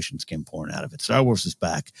speculations came pouring out of it. Star Wars is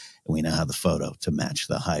back, and we now have the photo to match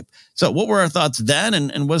the hype. So what were our thoughts then,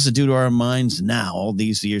 and what does it do to our minds now, all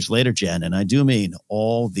these years later, Jen? And I do mean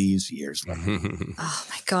all these years later. Oh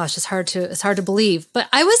my gosh, it's hard to believe. But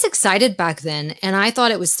I was excited back then, and I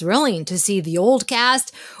thought it was thrilling to see the old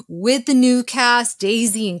cast with the new cast,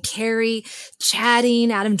 Daisy and Carrie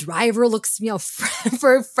chatting. Adam Driver looks,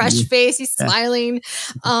 for a fresh face. He's smiling.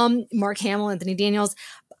 Mark Hamill, Anthony Daniels.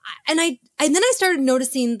 And then I started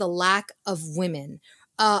noticing the lack of women.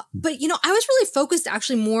 But, I was really focused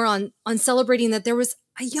actually more on celebrating that there was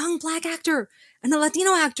a young Black actor and a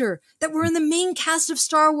Latino actor that were in the main cast of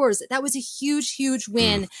Star Wars. That was a huge, huge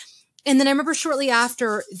win. And then I remember shortly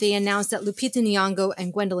after they announced that Lupita Nyong'o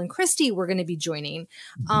and Gwendolyn Christie were going to be joining.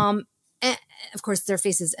 And of course, their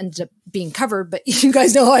faces ended up being covered, but you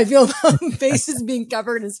guys know how I feel about faces being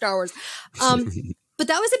covered in Star Wars. But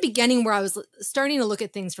that was a beginning where I was starting to look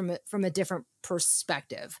at things from a different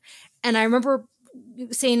perspective. And I remember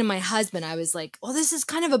saying to my husband, I was like, well, this is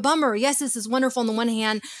kind of a bummer. Yes, this is wonderful on the one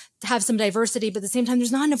hand to have some diversity, but at the same time,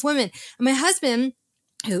 there's not enough women. And my husband,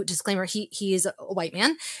 who, disclaimer, he is a white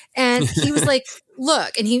man. And he was like,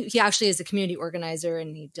 look, and he actually is a community organizer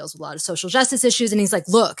and he deals with a lot of social justice issues. And he's like,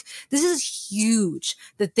 look, this is huge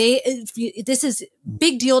this is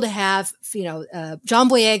big deal to have, John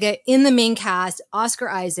Boyega in the main cast, Oscar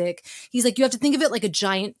Isaac. He's like, you have to think of it like a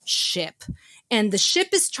giant ship. And the ship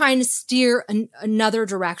is trying to steer another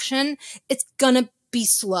direction. It's going to be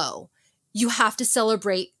slow. You have to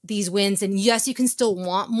celebrate these wins. And yes, you can still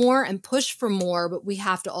want more and push for more, but we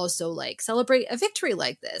have to also celebrate a victory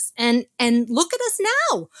like this. And look at us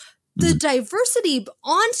now. The diversity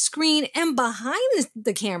on screen and behind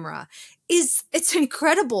the camera it's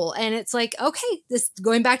incredible. And it's like, okay, this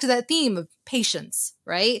going back to that theme of patience,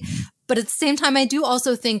 right? But at the same time, I do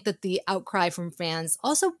also think that the outcry from fans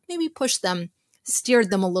also maybe steered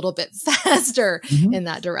them a little bit faster in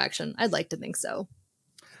that direction. I'd like to think so.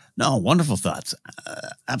 No, wonderful thoughts.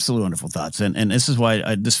 Absolutely wonderful thoughts. And this is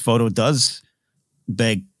why this photo does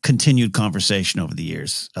beg continued conversation over the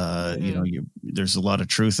years. There's a lot of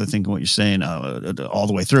truth, I think, in what you're saying all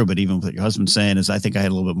the way through. But even what your husband's saying is, I think I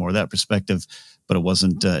had a little bit more of that perspective, but it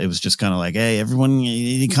wasn't, it was just kind of like, hey, everyone,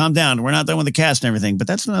 you calm down. We're not done with the cast and everything. But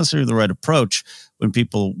that's not necessarily the right approach when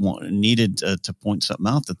people needed to point something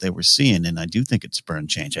out that they were seeing. And I do think it spurned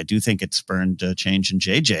change. I do think it spurned change in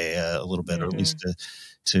JJ a little bit, or at least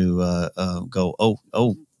to go,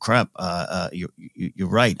 oh crap, you're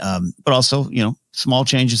right. But also, small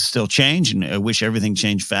changes still change, and I wish everything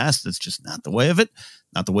changed fast. That's just not the way of it,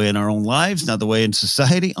 not the way in our own lives, not the way in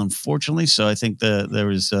society, unfortunately. So I think there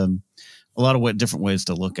was a lot of different ways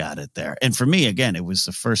to look at it there. And for me, again, it was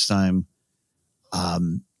the first time.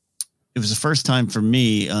 It was the first time for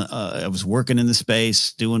me. I was working in the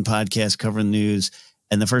space, doing podcasts, covering news.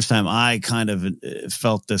 And the first time I kind of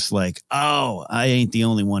felt this like, oh, I ain't the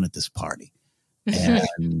only one at this party.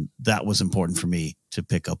 And that was important for me to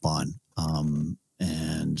pick up on.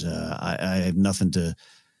 I have nothing to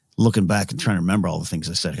looking back and trying to remember all the things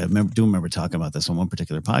I said. I remember talking about this on one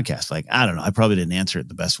particular podcast. Like, I don't know, I probably didn't answer it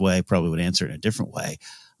the best way. Probably would answer it in a different way.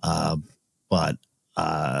 But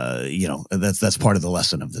that's part of the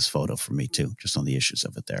lesson of this photo for me too, just on the issues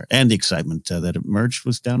of it there. And the excitement that emerged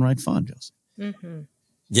was downright fun, Joseph. Mm-hmm.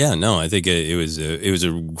 Yeah, no, I think it was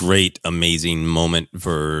a great, amazing moment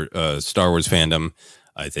for Star Wars fandom.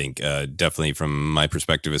 I think definitely from my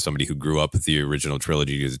perspective as somebody who grew up with the original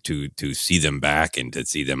trilogy, to see them back and to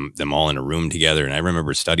see them all in a room together. And I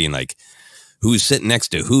remember studying who's sitting next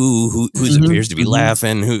to who appears to be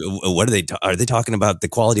laughing. What are they talking about? The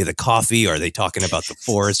quality of the coffee? Are they talking about the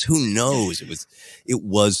Force? Who knows? It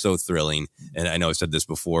was so thrilling. And I know I've said this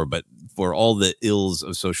before, but for all the ills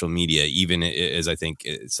of social media, even as I think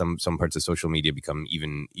some parts of social media become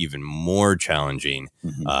even more challenging,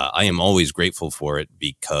 I am always grateful for it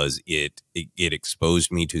because it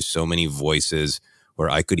exposed me to so many voices where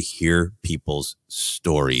I could hear people's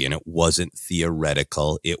story, and it wasn't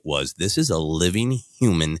theoretical. This is a living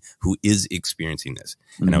human who is experiencing this.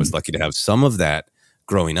 And I was lucky to have some of that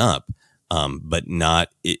growing up, but not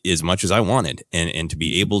as much as I wanted. And to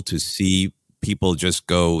be able to see people just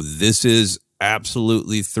go, this is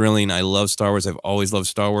absolutely thrilling. I love Star Wars. I've always loved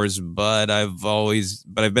Star Wars, but I've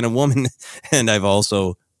been a woman, and I've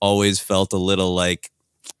also always felt a little like,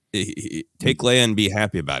 take Leia and be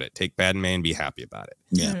happy about it. Take Padme and be happy about it.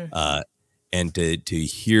 Yeah. And to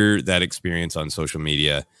hear that experience on social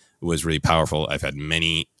media was really powerful. I've had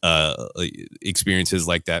many experiences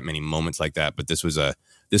like that, many moments like that, but this was a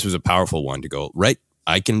powerful one to go, right,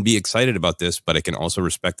 I can be excited about this, but I can also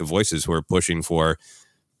respect the voices who are pushing for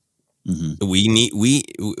we need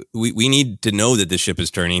to know that the ship is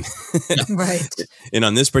turning. Right. And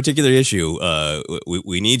on this particular issue,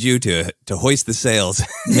 we need you to hoist the sails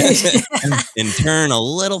and turn a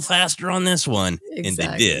little faster on this one. Exactly. And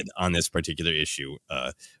they did on this particular issue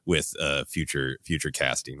with future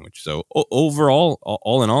casting, which overall,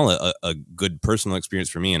 all in all, a good personal experience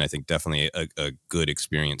for me. And I think definitely a good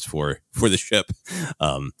experience for the ship.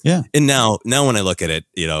 Yeah. And now when I look at it,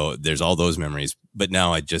 there's all those memories. But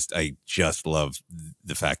now I just love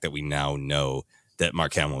the fact that we now know that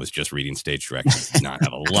Mark Hamill was just reading stage directions, did not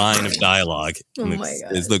have a line of dialogue.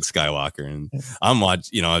 It's Luke Skywalker. And I'm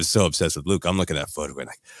watching, I was so obsessed with Luke. I'm looking at that photo and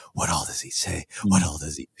like, what all does he say? What all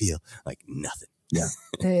does he feel? Like nothing. Yeah.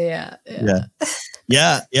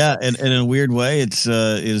 Yeah. And in a weird way, it's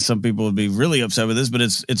some people would be really upset with this, but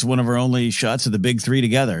it's one of our only shots of the big three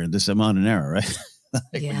together in this modern era, right?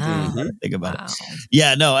 Think about it.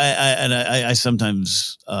 Yeah, no, I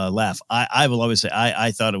sometimes laugh. I will always say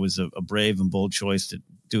I thought it was a brave and bold choice to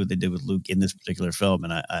do what they did with Luke in this particular film,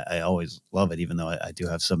 and I always love it, even though I do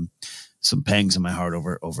have some pangs in my heart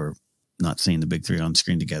over not seeing the big three on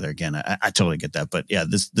screen together again. I totally get that, but yeah,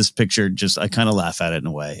 this picture I kind of laugh at it in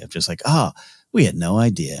a way of just like, we had no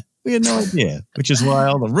idea. We had no idea, which is why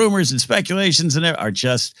all the rumors and speculations and are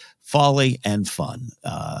just folly and fun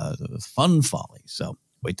folly. So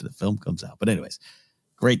wait till the film comes out. But anyways,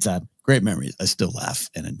 great time, great memories. I still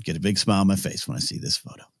laugh and get a big smile on my face when I see this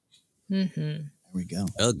photo. There we go.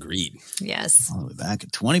 Agreed. Yes. All the way back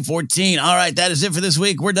in 2014. All right, that is it for this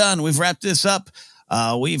week. We're done. We've wrapped this up.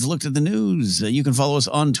 We've looked at the news. You can follow us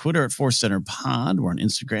on Twitter at ForceCenter Pod. We're on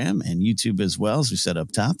Instagram and YouTube as well, as we said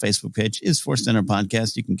up top. Facebook page is ForceCenter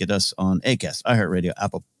Podcast. You can get us on Acast, iHeartRadio,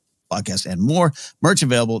 Apple Podcasts, and more. Merch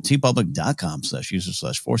available at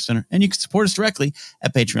tpublic.com/user/ForceCenter. And you can support us directly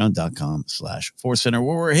at patreon.com/ForceCenter,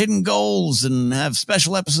 where we're hitting goals and have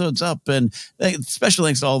special episodes up. And special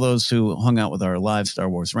thanks to all those who hung out with our live Star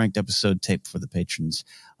Wars Ranked episode taped for the patrons.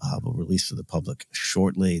 Will release to the public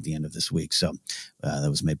shortly at the end of this week. So that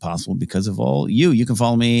was made possible because of all you. You can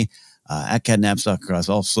follow me at Ken Napzok across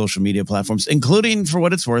all social media platforms, including, for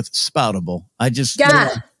what it's worth, Spoutable. I'm going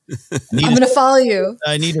to follow you.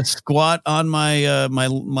 I need a squat on my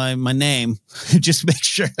my name. Just make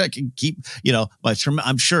sure I can keep,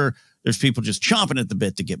 I'm sure there's people just chomping at the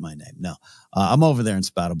bit to get my name. No, I'm over there in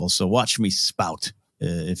Spoutable. So watch me spout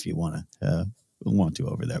if you want to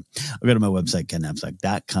over there. I'll go to my website,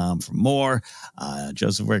 kennapzok.com for more.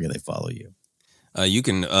 Joseph, where can they follow you? You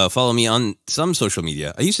can follow me on some social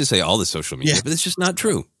media. I used to say all the social media, but it's just not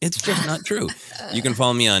true. It's just not true. You can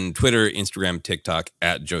follow me on Twitter, Instagram, TikTok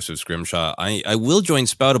at Joseph Scrimshaw. I will join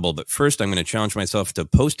Spoutable, but first I'm going to challenge myself to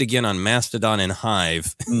post again on Mastodon and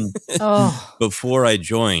Hive before I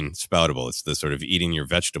join Spoutable. It's the sort of eating your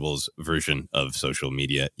vegetables version of social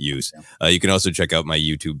media use. You can also check out my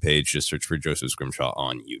YouTube page. Just search for Joseph Scrimshaw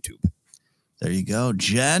on YouTube. There you go.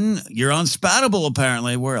 Jen, you're on Spoutable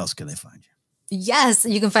apparently. Where else can they find you? Yes,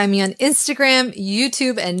 you can find me on Instagram,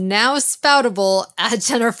 YouTube, and now Spoutable at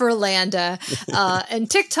Jennifer Landa, and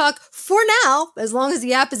TikTok for now, as long as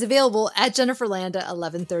the app is available, at Jennifer Landa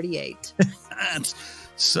 1138.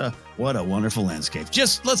 So what a wonderful landscape.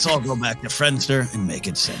 Just let's all go back to Friendster and make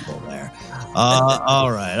it simple there. All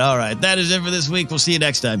right. That is it for this week. We'll see you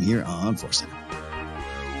next time here on ForceCenter.